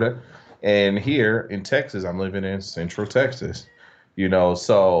Florida, and here in Texas, I'm living in central Texas. Yeah,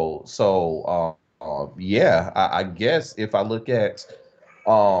 I guess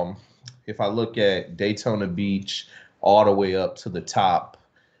um if I look at Daytona Beach all the way up to the top,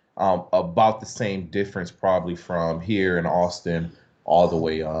 about the same difference probably from here in Austin all the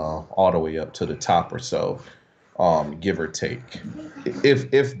way up to the top or so, give or take,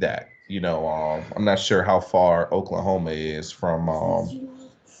 if that. I'm not sure how far Oklahoma is from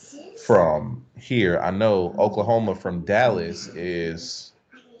here. I know Oklahoma from Dallas is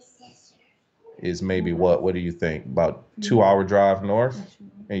maybe what do you think? About 2 hour drive north,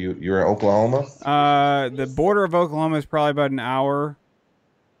 and you're in Oklahoma, The border of Oklahoma is probably about an hour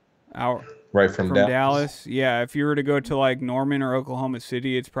right from from Dallas. Dallas. Yeah, if you were to go to like Norman or Oklahoma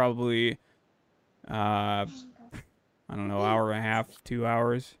City, it's probably I don't know, hour and a half, 2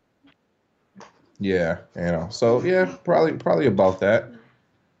 hours. Yeah, So yeah, probably about that.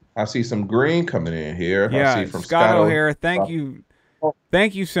 I see some green coming in here. I see Yeah, from Scott Scott O'Hara, O'Hara.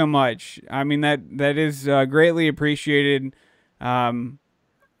 thank you so much. I mean that is greatly appreciated. Um,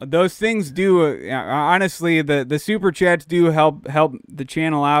 those things do honestly the super chats do help the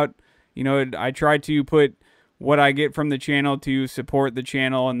channel out. I try to put what I get from the channel to support the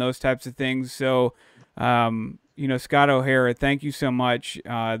channel and those types of things. So, Scott O'Hara, thank you so much.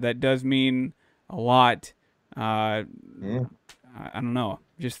 That does mean a lot. Mm, I don't know,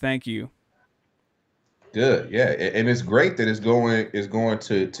 just thank you. good, yeah, and it's great that it's going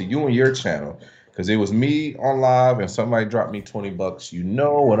to you and your channel because it was me on live and somebody dropped me $20. You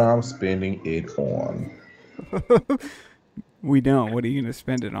know what I'm spending it on? We don't. What are you gonna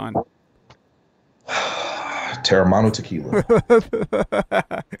spend it on? Terramano tequila.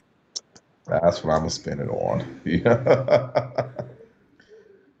 That's what I'm gonna spend it on. Yeah.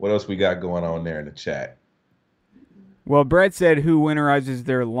 What else we got going on there in the chat? Well, Brett said who winterizes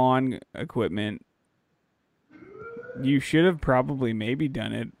their lawn equipment. You should have probably maybe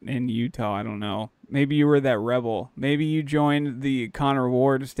done it in Utah. I don't know. Maybe you were that rebel. Maybe you joined the Connor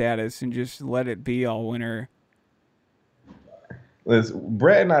Ward status and just let it be all winter. Listen,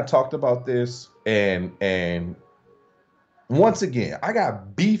 Brett and I talked about this, and once again, I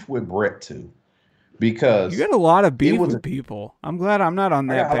got beef with Brett too You because got a lot of it beef was. with people. I'm glad I'm not on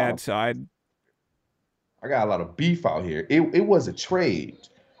I that got a lot of bad side. I got a lot of beef out here. It was a trade.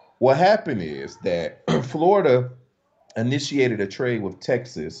 What happened is that Florida initiated a trade with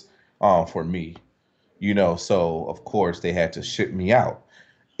Texas for me. So of course they had to ship me out.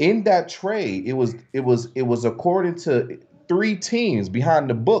 In that trade, it was according to three teams behind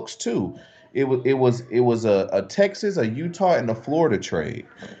the books too. It was a Texas, a Utah, and a Florida trade.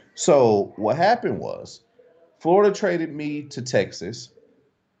 So what happened was Florida traded me to Texas,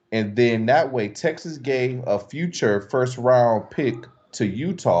 and then that way Texas gave a future first round pick to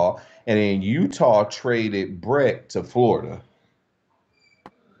Utah, and then Utah traded Brett to Florida.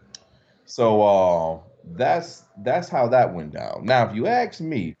 So that's how that went down. Now, if you ask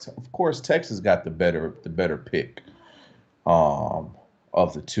me, of course Texas got the better pick um,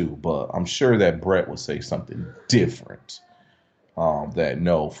 of the two, but I'm sure that Brett would say something different. That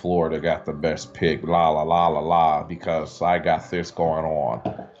no, Florida got the best pick, la la la la la, because I got this going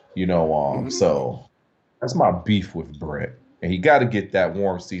on. So that's my beef with Brett. And he got to get that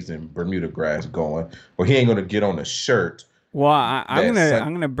warm season Bermuda grass going, or he ain't gonna get on a shirt Well, I'm that gonna sun.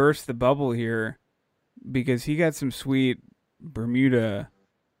 I'm gonna burst the bubble here because he got some sweet Bermuda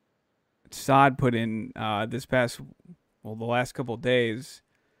sod put in this past the last couple days.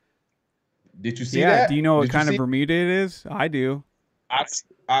 Did you see Yeah, do you that? know what Did you kind of see? Bermuda it is? I do. I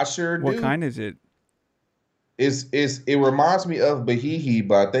I sure What do. kind is it? It reminds me of Bahia,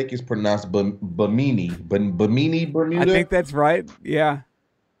 but I think it's pronounced Bimini, Bimini I think Bermuda. that's right. Yeah.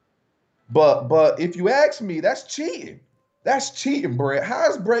 But if you ask me, that's cheating. That's cheating, Brett. How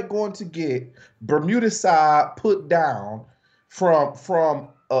is Brett going to get Bermuda side put down from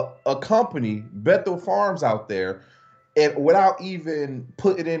a company, Bethel Farms out there, and without even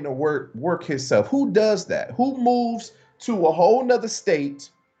putting in the work himself? Who does that? Who moves to a whole nother state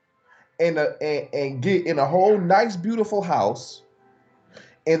and get in a whole nice, beautiful house,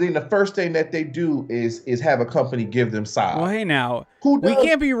 and then the first thing that they do is have a company give them Well, side? hey now, Who we does?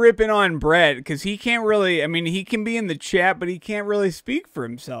 can't be ripping on Brett because he can't really. I mean, he can be in the chat, but he can't really speak for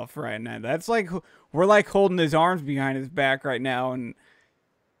himself right now. That's like we're like holding his arms behind his back right now, and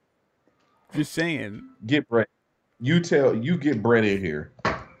just saying. Get Brett. You get Brett in here.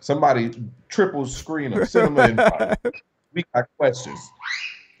 Somebody triple screen him. Send him an invite. We got questions.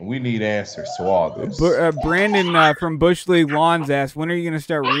 We need answers to all this. Brandon from Bush League Lawns asked, "When are you gonna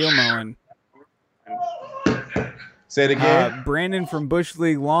start real mowing?" Say it again. Brandon from Bush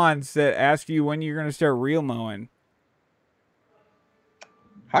League Lawns asked you when you're gonna start real mowing.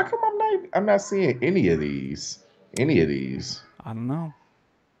 How come I'm not seeing any of these? Any of these? I don't know.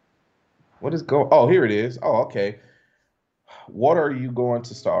 What is going? Oh, here it is. Oh, okay. What are you going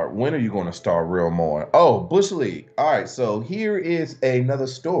to start? When are you going to start real more? Oh, Bush League. All right. So here is another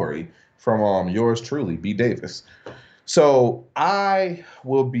story from yours truly, B Davis. So I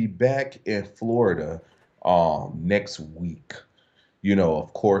will be back in Florida next week.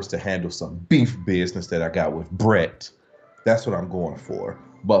 Of course, to handle some beef business that I got with Brett. That's what I'm going for.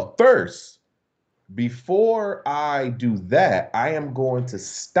 But first, before I do that, I am going to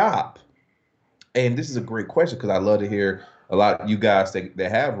stop. And this is a great question because I love to hear a lot of you guys that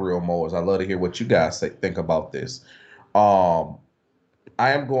have real mowers. I love to hear what you guys think about this. Um,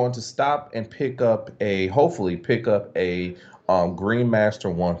 I am going to stop and hopefully pick up a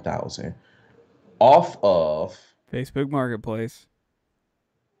Greenmaster 1000 off of Facebook Marketplace.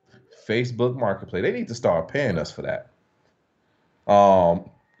 Facebook Marketplace. They need to start paying us for that.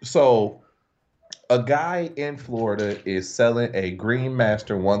 So a guy in Florida is selling a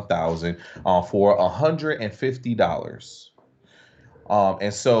Greenmaster 1000 for $150.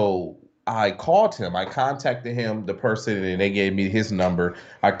 And so I called him. I contacted him, the person, and they gave me his number.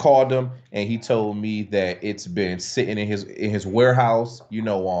 I called him, and he told me that it's been sitting in his warehouse,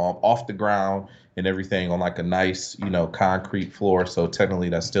 off the ground and everything on like a nice, concrete floor. So technically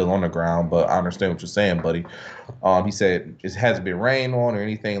that's still on the ground, but I understand what you're saying, buddy. He said it hasn't been rained on or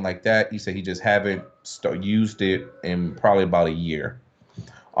anything like that. He said he just haven't used it in probably about a year.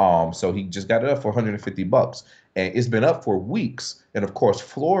 So he just got it up for $150, and it's been up for weeks. And of course,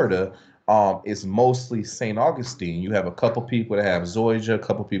 Florida is mostly St. Augustine. You have a couple people that have Zoysia, a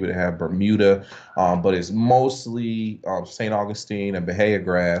couple people that have Bermuda, but it's mostly St. Augustine and Bahia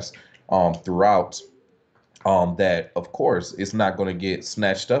grass throughout. that of course it's not going to get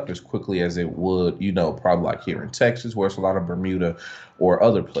snatched up as quickly as it would, probably like here in Texas where it's a lot of Bermuda or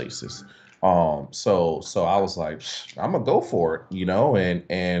other places. So I was like, I'm gonna go for it,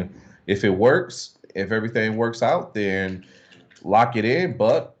 and if it works, if everything works out, then lock it in.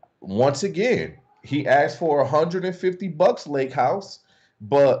 But once again, he asked for $150 Lake House,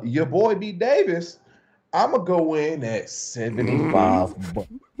 but your boy B Davis, I'm gonna go in at 75 bucks.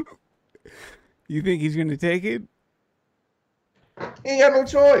 You think he's gonna take it? He ain't got no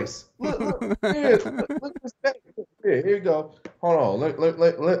choice. Look, look at this. Here you go. Hold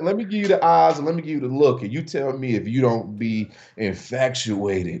on. Let me give you the eyes and let me give you the look, and you tell me if you don't be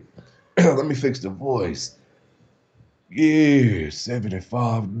infatuated. Let me fix the voice. Yeah,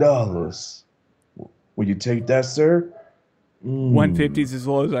 $75. Will you take that, sir? 150 Mm. is as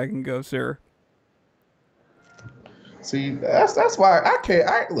low as I can go, sir. See, that's why I can't.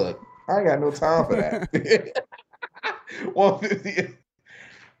 I ain't got no time for that. 150.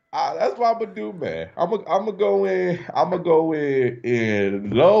 That's what I'm gonna do, man. I'm gonna go in. I'm gonna go in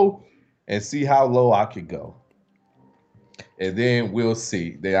low and see how low I can go, and then we'll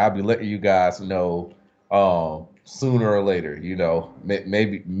see. Then I'll be letting you guys know sooner or later.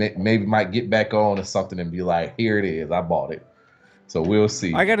 Maybe might get back on or something and be like, here it is. I bought it. So we'll I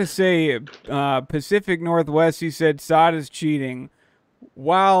see. gotta say, Pacific Northwest, he said sod is cheating.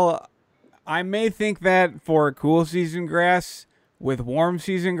 While I may think that for cool season grass, with warm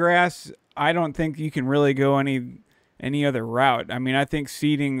season grass, I don't think you can really go any other route. I mean, I think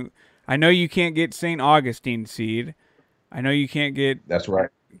seeding. I know you can't get St. Augustine seed. I know you can't get. That's right.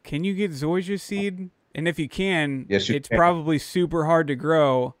 Can you get Zoysia seed? And if you can, Yes, you it's can. probably super hard to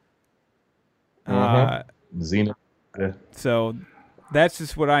grow. Uh, Xena. so that's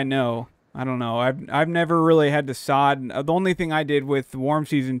just what I know. I don't know. I've never really had to sod. The only thing I did with warm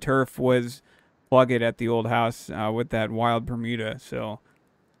season turf was plug it at the old house with that wild Bermuda. So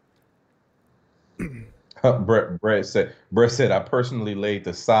Brett said, I personally laid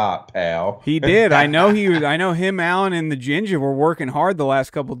the sod, pal. he did. I know he was. I know him, Alan, and the Ginger were working hard the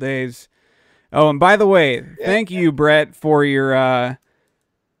last couple days. Oh, and by the way, Yeah, thank you, Brett, for your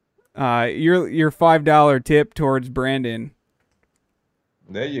 $5 tip towards Brandon.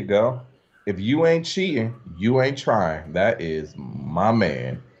 there you go. If you ain't cheating, you ain't trying. That is my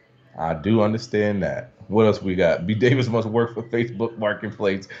man. I do understand that. What else we got? B. Davis must work for Facebook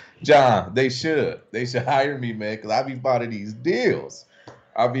Marketplace. John, they should. They should hire me, man, because I be finding these deals.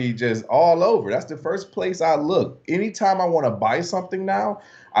 I be just all over. That's the first place I look. Anytime I want to buy something now,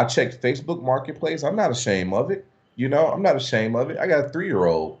 I check Facebook Marketplace. I'm not ashamed of it. I'm not ashamed of it. I got a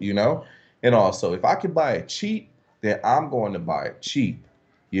 3-year-old, And also, if I can buy it cheap, then I'm going to buy it cheap.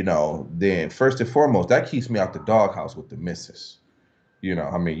 Then first and foremost, that keeps me out the doghouse with the missus.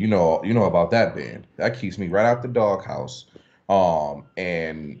 I mean, you know about that band. That keeps me right out the doghouse. And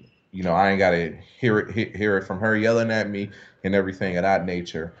I ain't gotta hear it from her yelling at me and everything of that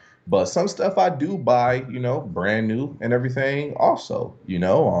nature. But some stuff I do buy, brand new and everything also.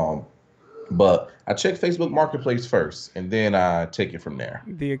 But I check Facebook Marketplace first, and then I take it from there.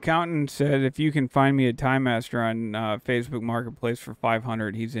 The accountant said if you can find me a Time Master on Facebook Marketplace for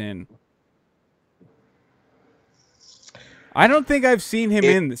 500, he's in. I don't think I've seen him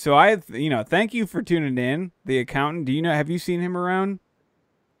It in. So thank you for tuning in. The accountant. Do you know? Have you seen him around?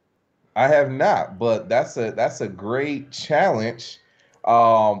 I have not, but that's a great challenge.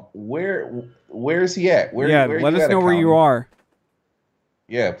 Where's he at? Yeah. Where Let you us at, know where you accountant? are.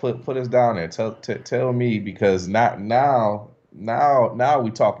 Yeah, put us down there. Tell me because not now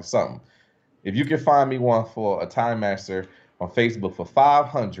we talking something. If you can find me one for a Time Master on Facebook for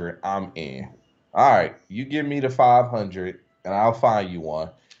 500, I'm in. All right, you give me the 500 and I'll find you one.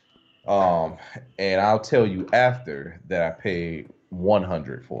 Um, and I'll tell you after that I paid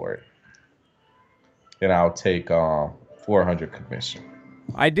 100 for it, and I'll take 400 commission.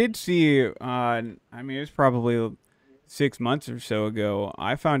 I did see. I mean, it was probably 6 months or so ago.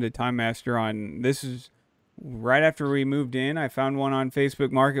 I found a Time Master on. This is right after we moved in. I found one on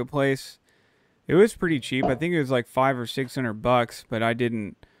Facebook Marketplace. It was pretty cheap. I think it was like $500 or $600, but I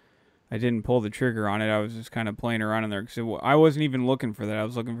didn't pull the trigger on it. I was just kind of playing around in there because I wasn't even looking for that. I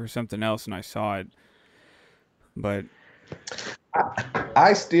was looking for something else, and I saw it. But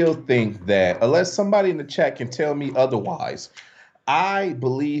I still think that unless somebody in the chat can tell me otherwise, I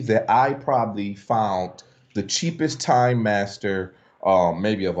believe that I probably found the cheapest Time Master,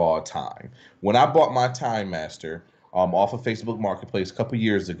 maybe of all time. When I bought my Time Master off of Facebook Marketplace a couple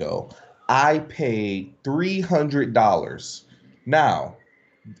years ago, I paid $300. Now,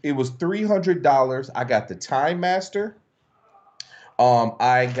 it was $300. I got the Time Master.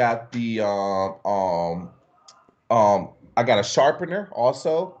 I got the I got a sharpener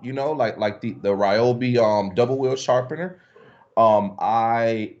also, you know, like the Ryobi double wheel sharpener.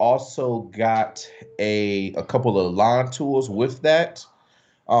 I also got a couple of lawn tools with that.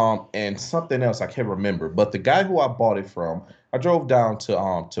 And something else I can't remember. But the guy who I bought it from, I drove down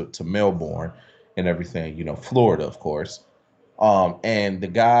to Melbourne and everything, you know, Florida, of course. And the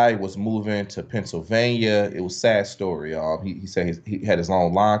guy was moving to Pennsylvania. It was a sad story. He said he had his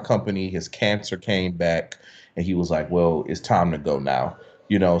own lawn company. His cancer came back, and he was like, "Well, it's time to go now."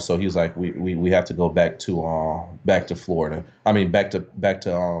 You know, so he was like, "We have to go back to Florida. I mean, back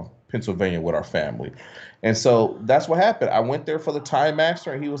to Pennsylvania with our family." And so that's what happened. I went there for the Time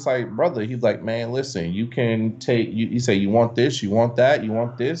Master, and he was like, "Brother," he's like, "Man, listen, you can take you." He said, "You want this? You want that? You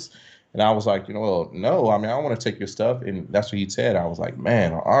want this?" And I was like, you know, well, no, I mean, I don't want to take your stuff. And that's what he said. I was like,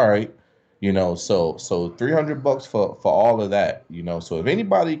 man, all right. You know, so $300 for all of that, you know. So if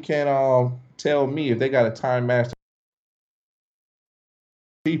anybody can tell me if they got a Time Master,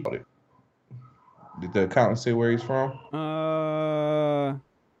 did the accountant say where he's from?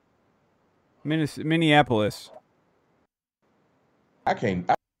 Minneapolis. I can't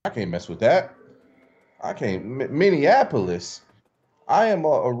mess with that. I can't. Minneapolis. I am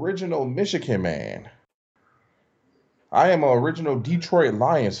a original Michigan man. I am a original Detroit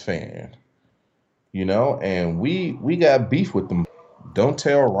Lions fan. You know, and we got beef with them. Don't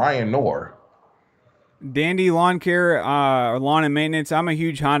tell Ryan Nor. Dandy Lawn Care, or lawn and maintenance. I'm a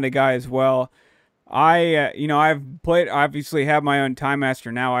huge Honda guy as well. I've played, obviously have my own Time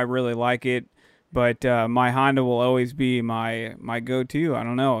Master now. I really like it, but my Honda will always be my go-to. I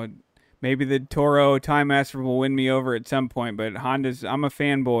don't know. Maybe the Toro Time Master will win me over at some point, but I'm a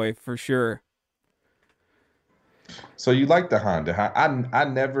fanboy for sure. So you like the Honda? I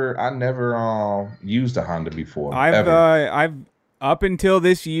never used a Honda before I've ever. I've up until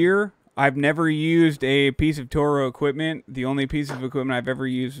this year, I've never used a piece of Toro equipment. The only piece of equipment I've ever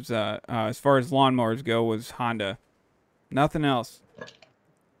used, as far as lawnmowers go, was Honda. Nothing else.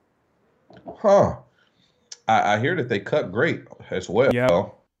 Huh? I hear that they cut great as well.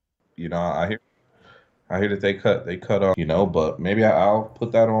 Yep. You know, I hear that they cut you know, but maybe I'll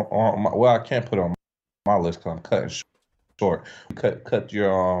put that on my, well, I can't put it on my list because I'm cutting short. Cut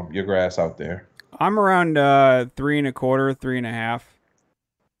your grass out there. I'm around 3 1/4, 3 1/2.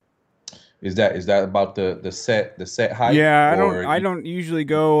 Is that about the set height Yeah, or I you don't usually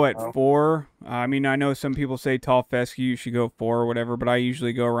go at know? 4. I mean, I know some people say tall fescue you should go 4 or whatever, but I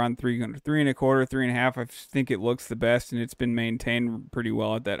usually go around 3 1/4, 3 1/2. I think it looks the best, and it's been maintained pretty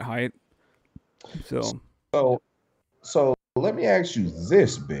well at that height. So So so let me ask you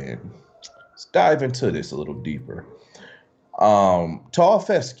this, Ben. Let's dive into this a little deeper. Tall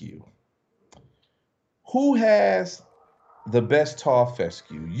fescue. Who has the best tall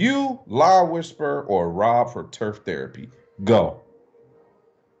fescue? You, Law Whisper, or Rob for turf therapy? Go.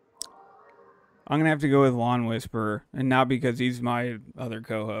 I'm gonna have to go with Lawn Whisperer, and not because he's my other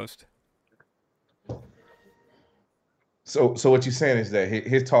co-host. So what you're saying is that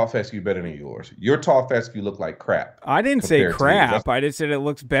his tall fescue better than yours. Your tall fescue look like crap I didn't say compared to his. crap. I just said it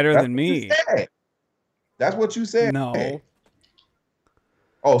looks better That's than what you me. said. That's what you said. No,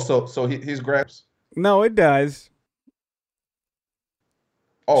 Oh, so his grabs. no, it does.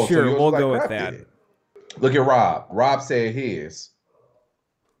 Oh, so Sure, yours look we'll like go with crap that. then. Look at Rob. Rob said his.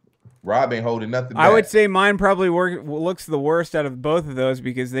 Rob ain't holding nothing I would back. say mine probably looks the worst out of both of those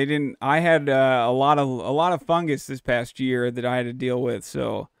because they didn't. I had a lot of fungus this past year that I had to deal with.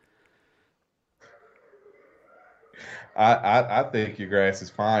 So I think your grass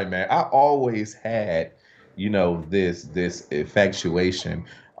is fine, man. I always had, you know, this infatuation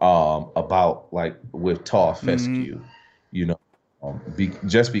about like with tall mhm. fescue, you know,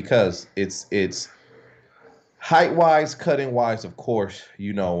 just because it's height wise, cutting wise, of course,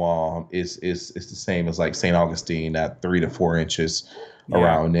 you know, is it's the same as like St. Augustine at 3 to 4 inches Yeah,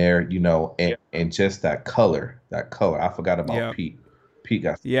 around there, you know, and just that color, that color. I forgot about yeah, Pete. Pete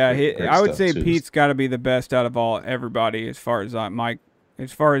got yeah. great I would stuff say too. Pete's got to be the best out of everybody as far as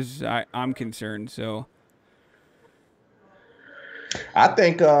I'm concerned. So I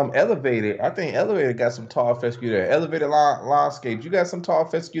think Elevated got some tall fescue there. Elevated landscapes, you got some tall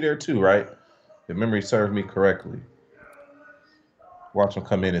fescue there too, right? If memory serves me correctly. Watch them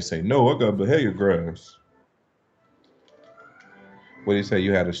come in and say, "No, I got Bahia grass." What do you say?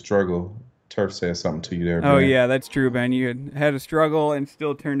 You had a struggle. Turf said something to you there, oh Ben. yeah, that's true, Ben. You had a struggle and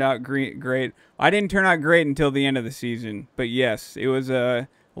still turned out great. I didn't turn out great until the end of the season, but yes, it was a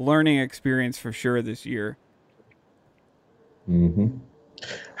learning experience for sure this year. Hmm.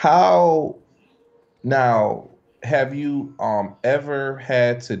 How now have you ever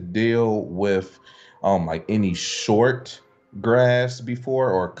had to deal with like any short grass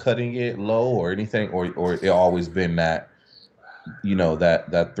before, or cutting it low or anything, or it always been that,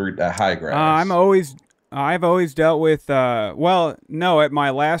 that high I'm grass? always I've always dealt with well, no, at my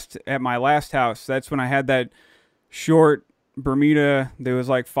last house, that's when I had that short Bermuda. There was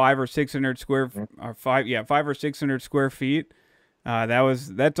like 500 or 600 square or 500 or 600 square feet.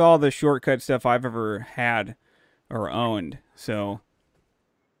 That's all the shortcut stuff I've ever had or owned. So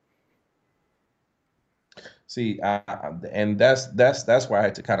See, and that's where I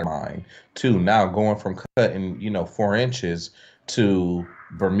had to kind of mind too. Now going from cutting, 4 inches to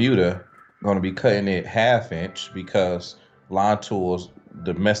Bermuda, going to be cutting it half inch because line tools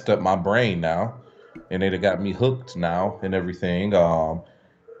messed up my brain now, and they got me hooked now and everything. I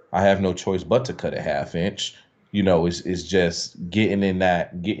have no choice but to cut it half inch. It's just getting in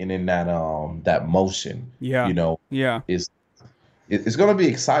that motion. yeah, You know, yeah. is it's going to be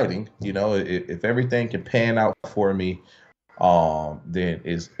exciting. If everything can pan out for me, then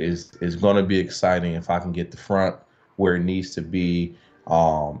is going to be exciting if I can get the front where it needs to be,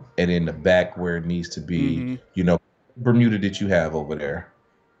 and in the back where it needs to be. Mm-hmm. Bermuda that you have over there.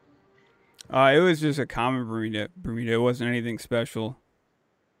 It was just a common Bermuda. Bermuda. It wasn't anything special.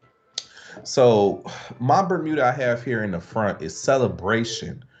 So my Bermuda I have here in the front is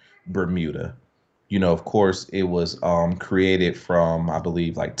Celebration Bermuda. Of course, it was created from, I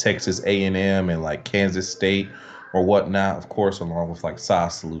believe, like Texas A&M and like Kansas State or whatnot. Of course, along with like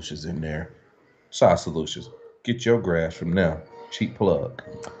Size Solutions in there. Size Solutions, get your grass from them. Cheap plug.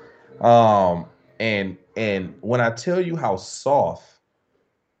 Um, and when I tell you how soft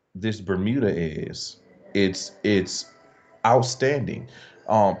this Bermuda is, it's outstanding.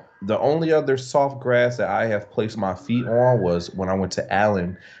 The only other soft grass that I have placed my feet on was when I went to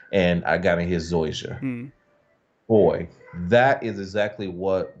Allen and I got in his zoysia. Hmm. Boy, that is exactly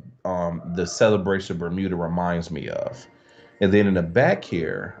what the Celebration Bermuda reminds me of. And then in the back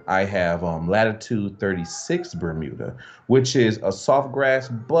here, I have Latitude 36 Bermuda, which is a soft grass,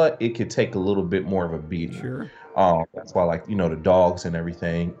 but it could take a little bit more of a beating. Sure. That's why, like, the dogs and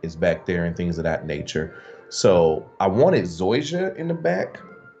everything is back there and things of that nature. So I wanted Zoysia in the back,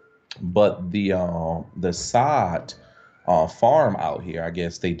 but the sod farm out here, I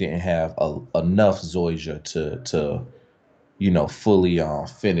guess they didn't have enough Zoysia to fully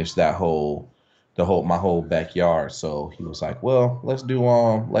finish that whole the whole my whole backyard. So he was like, well, let's do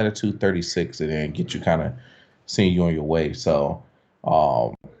latitude 36 and then get you kind of seeing you on your way. So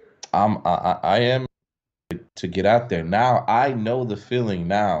um I am to get out there. Now I know the feeling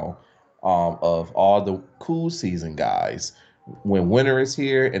now, of all the cool season guys. When winter is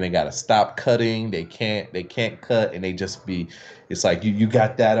here and they gotta stop cutting, they can't cut, and they just be. It's like you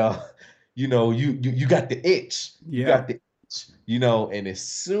got that you got the itch. You Yeah. got the itch. And as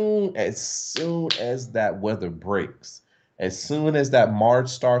soon as that weather breaks, as soon as that March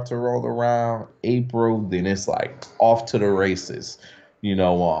starts to roll around, April, then it's like off to the races.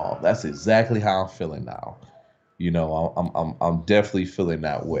 That's exactly how I'm feeling now. I'm definitely feeling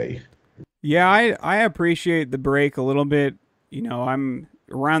that way. Yeah, I appreciate the break a little bit. I'm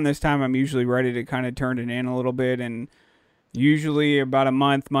around this time I'm usually ready to kind of turn it in a little bit, and usually about a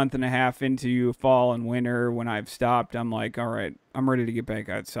month and a half into fall and winter when I've stopped, I'm like, all right, I'm ready to get back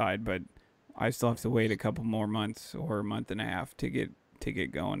outside, but I still have to wait a couple more months or a month and a half to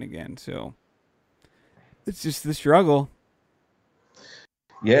get going again. So, it's just the struggle.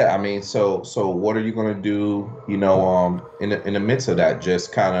 Yeah, I mean, so what are you gonna do? In the midst of that,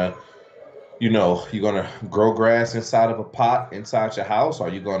 just kind of, you're gonna grow grass inside of a pot inside your house. Are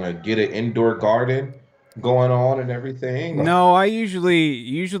you gonna get an indoor garden going on and everything? No, I usually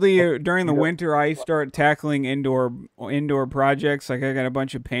during the You know, winter I start tackling indoor projects. Like I got a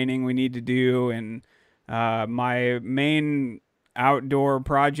bunch of painting we need to do, and my main outdoor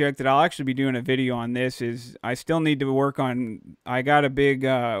project that I'll actually be doing a video on this is I still need to work on. I got a big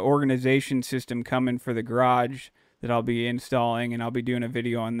organization system coming for the garage that I'll be installing, and I'll be doing a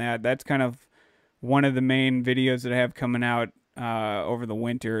video on that. That's kind of one of the main videos that I have coming out over the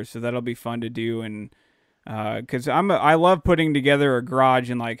winter, so that'll be fun to do. And because I love putting together a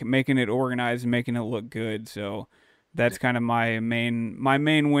garage and like making it organized and making it look good. So that's kind of my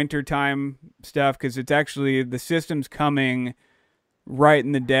main winter time stuff, because it's actually the system's coming right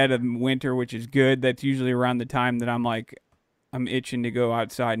in the dead of winter, which is good. That's usually around the time that I'm itching to go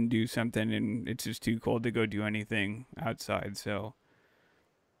outside and do something, and it's just too cold to go do anything outside. So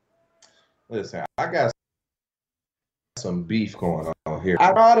listen, I got some beef going on here.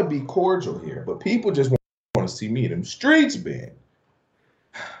 I try to be cordial here, but people just want to see me in them streets, man.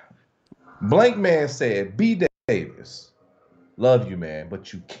 Blank Man said, B. Davis, love you, man,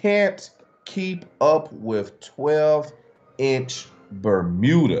 but you can't keep up with 12-inch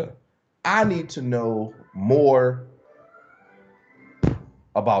Bermuda? I need to know more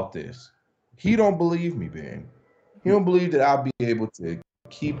about this. He don't believe me, Ben. He don't believe that I'll be able to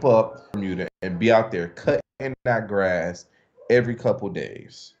keep up Bermuda and be out there cutting that grass every couple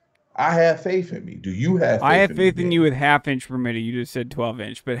days. I have faith in me. Do you have I faith have in me, faith in you Ben? with half-inch Bermuda. You just said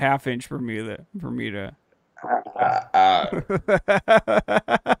 12-inch, but half-inch Bermuda. Bermuda. I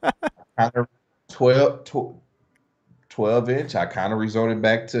kind of 12 inch. I kind of resorted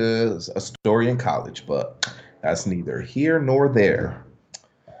back to a story in college, but that's neither here nor there.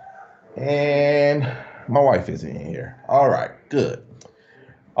 And my wife is in here. All right, good.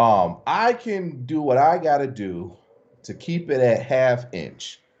 I can do what I got to do to keep it at half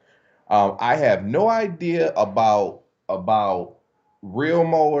inch. I have no idea about real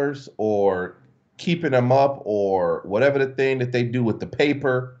mowers or keeping them up or whatever the thing that they do with the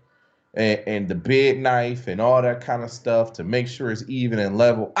paper and the bed knife and all that kind of stuff to make sure it's even and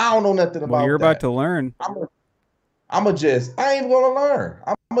level. I don't know nothing Well, you're about about that. to learn. I ain't gonna learn.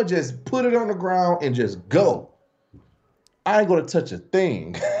 I'm gonna just put it on the ground and just go. I ain't gonna touch a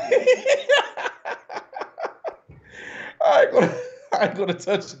thing. I ain't gonna, I ain't gonna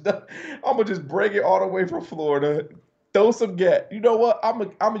touch it. I'm gonna just bring it all the way from Florida. Throw some gas. You know what? I'm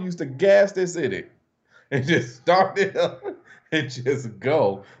gonna use the gas that's in it and just start it up and just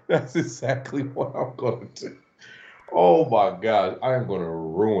go. That's exactly what I'm gonna do. Oh my God, I am gonna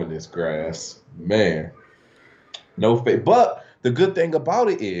ruin this grass, man. No faith. But the good thing about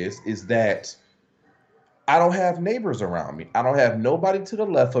it is that I don't have neighbors around me. I don't have nobody to the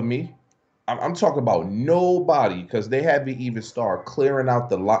left of me. I'm talking about nobody because they haven't even started clearing out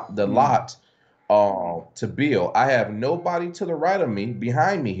the Mm. lot to build. I have nobody to the right of me,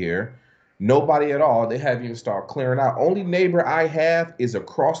 behind me here. Nobody at all. They haven't even started clearing out. Only neighbor I have is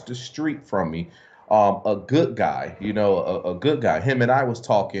across the street from me. A good guy, a good guy. Him and I was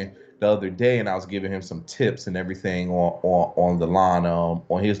talking the other day, and I was giving him some tips and everything on the line,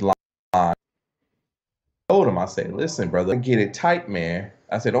 on his line. Told him, I said, listen, brother, get it tight, man.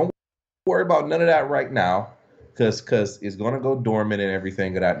 I said, don't worry about none of that right now, because it's gonna go dormant and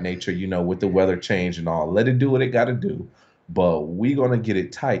everything of that nature, with the weather change and all. Let it do what it gotta do. But we gonna get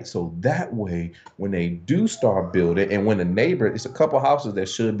it tight so that way when they do start building and when the neighbor, it's a couple houses that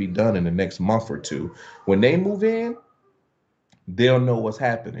should be done in the next month or two. When they move in, they'll know what's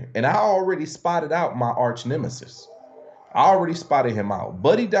happening. And I already spotted out my arch nemesis. I already spotted him out.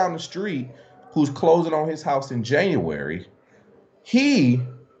 Buddy down the street, who's closing on his house in January, he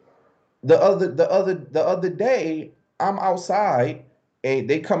the other day, I'm outside and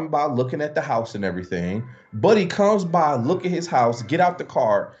they come by looking at the house and everything. Buddy comes by, look at his house, get out the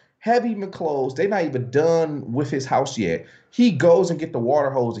car, have even closed. They're not even done with his house yet. He goes and get the water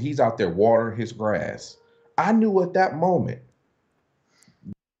hose and he's out there watering his grass. I knew at that moment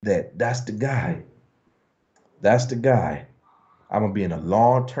that that's the guy. That's the guy I'm gonna be in a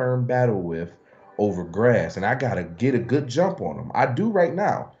long-term battle with over grass, and I gotta get a good jump on them. I do right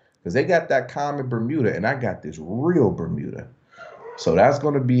now because they got that common Bermuda, and I got this real Bermuda. So that's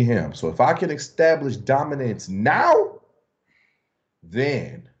gonna be him. So if I can establish dominance now,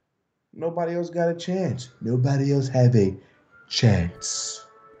 then nobody else got a chance. Nobody else have a chance.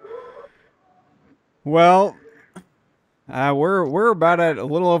 Well, we're about at a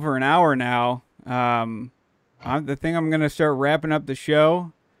little over an hour now. The thing I'm gonna start wrapping up the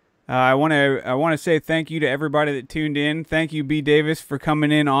show. I want to say thank you to everybody that tuned in. Thank you, B. Davis, for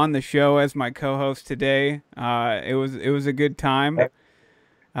coming in on the show as my co-host today. It was a good time.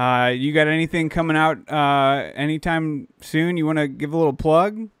 You got anything coming out anytime soon? You want to give a little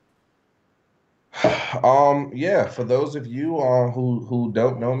plug? Yeah, for those of you who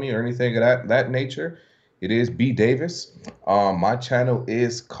don't know me or anything of that nature, it is B Davis. My channel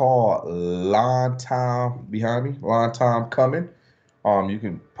is called Long Time Behind Me, Long Time Coming. You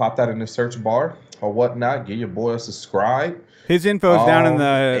can pop that in the search bar or whatnot. Give your boy a subscribe. His info's down in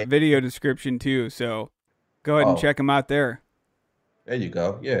the And, video description too, so go ahead and oh, check him out there. there you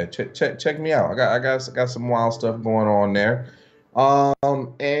go. Yeah, check me out. I got some wild stuff going on there. And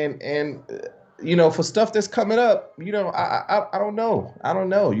for stuff that's coming up, I don't know. I don't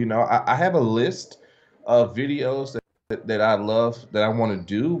know. I have a list of videos that I love that I want to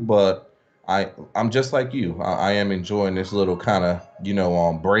do, but I'm just like you. I am enjoying this little kind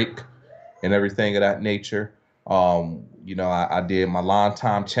of break and everything of that nature. I did my long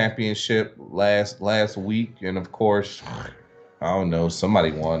time championship last week, and of course, I don't know,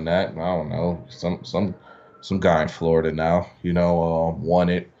 somebody won that. I don't know, some guy in Florida now, won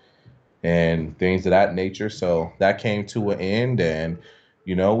it and things of that nature. So that came to an end, and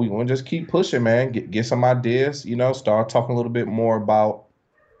You know, we want to just keep pushing, man. Get some ideas. You know, start talking a little bit more about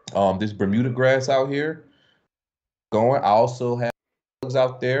this Bermuda grass out here going. I also have plugs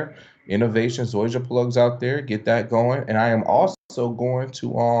out there, innovation Zoysia plugs out there. Get that going, and I am also going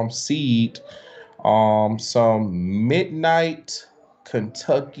to seed some midnight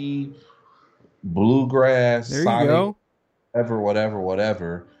Kentucky bluegrass There you sonic, go.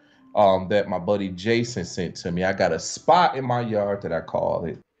 whatever. That my buddy Jason sent to me. I got a spot in my yard that I call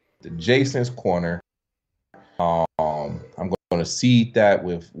it the Jason's Corner. I'm going to seed that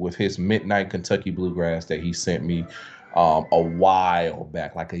with his midnight Kentucky bluegrass that he sent me a while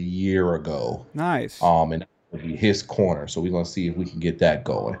back, like a year ago. Nice. And that would be his corner. So we're gonna see if we can get that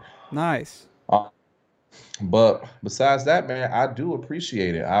going. Nice. But besides that, man, I do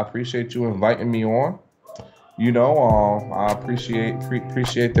appreciate it. I appreciate you inviting me on. You know, I appreciate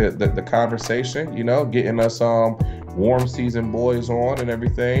the conversation. You know, getting us warm season boys on and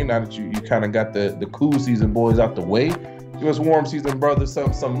everything. Now that you kind of got the cool season boys out the way, give us warm season brothers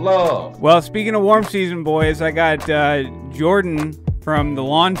some love. Well, speaking of warm season boys, I got Jordan from the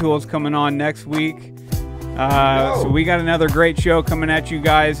Lawn Tools coming on next week. So we got another great show coming at you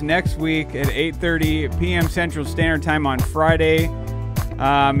guys next week at 8:30 p.m. Central Standard Time on Friday.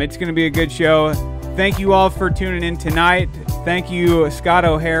 It's going to be a good show. Thank you all for tuning in tonight. Thank you, Scott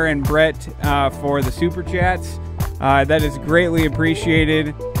O'Hare and Brett, for the super chats. That is greatly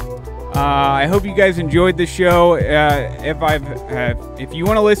appreciated. I hope you guys enjoyed the show. If you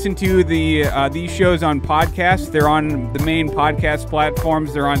want to listen to these shows on podcasts, they're on the main podcast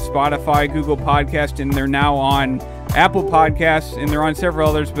platforms. They're on Spotify, Google Podcast, and they're now on Apple Podcasts, and they're on several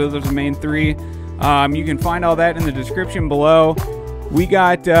others, but those are the main three. You can find all that in the description below. We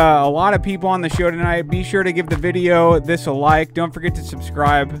got a lot of people on the show tonight. Be sure to give the video this a like. Don't forget to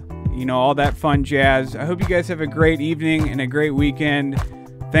subscribe. You know, all that fun jazz. I hope you guys have a great evening and a great weekend.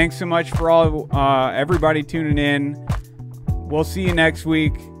 Thanks so much for everybody tuning in. We'll see you next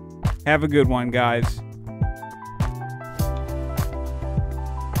week. Have a good one, guys.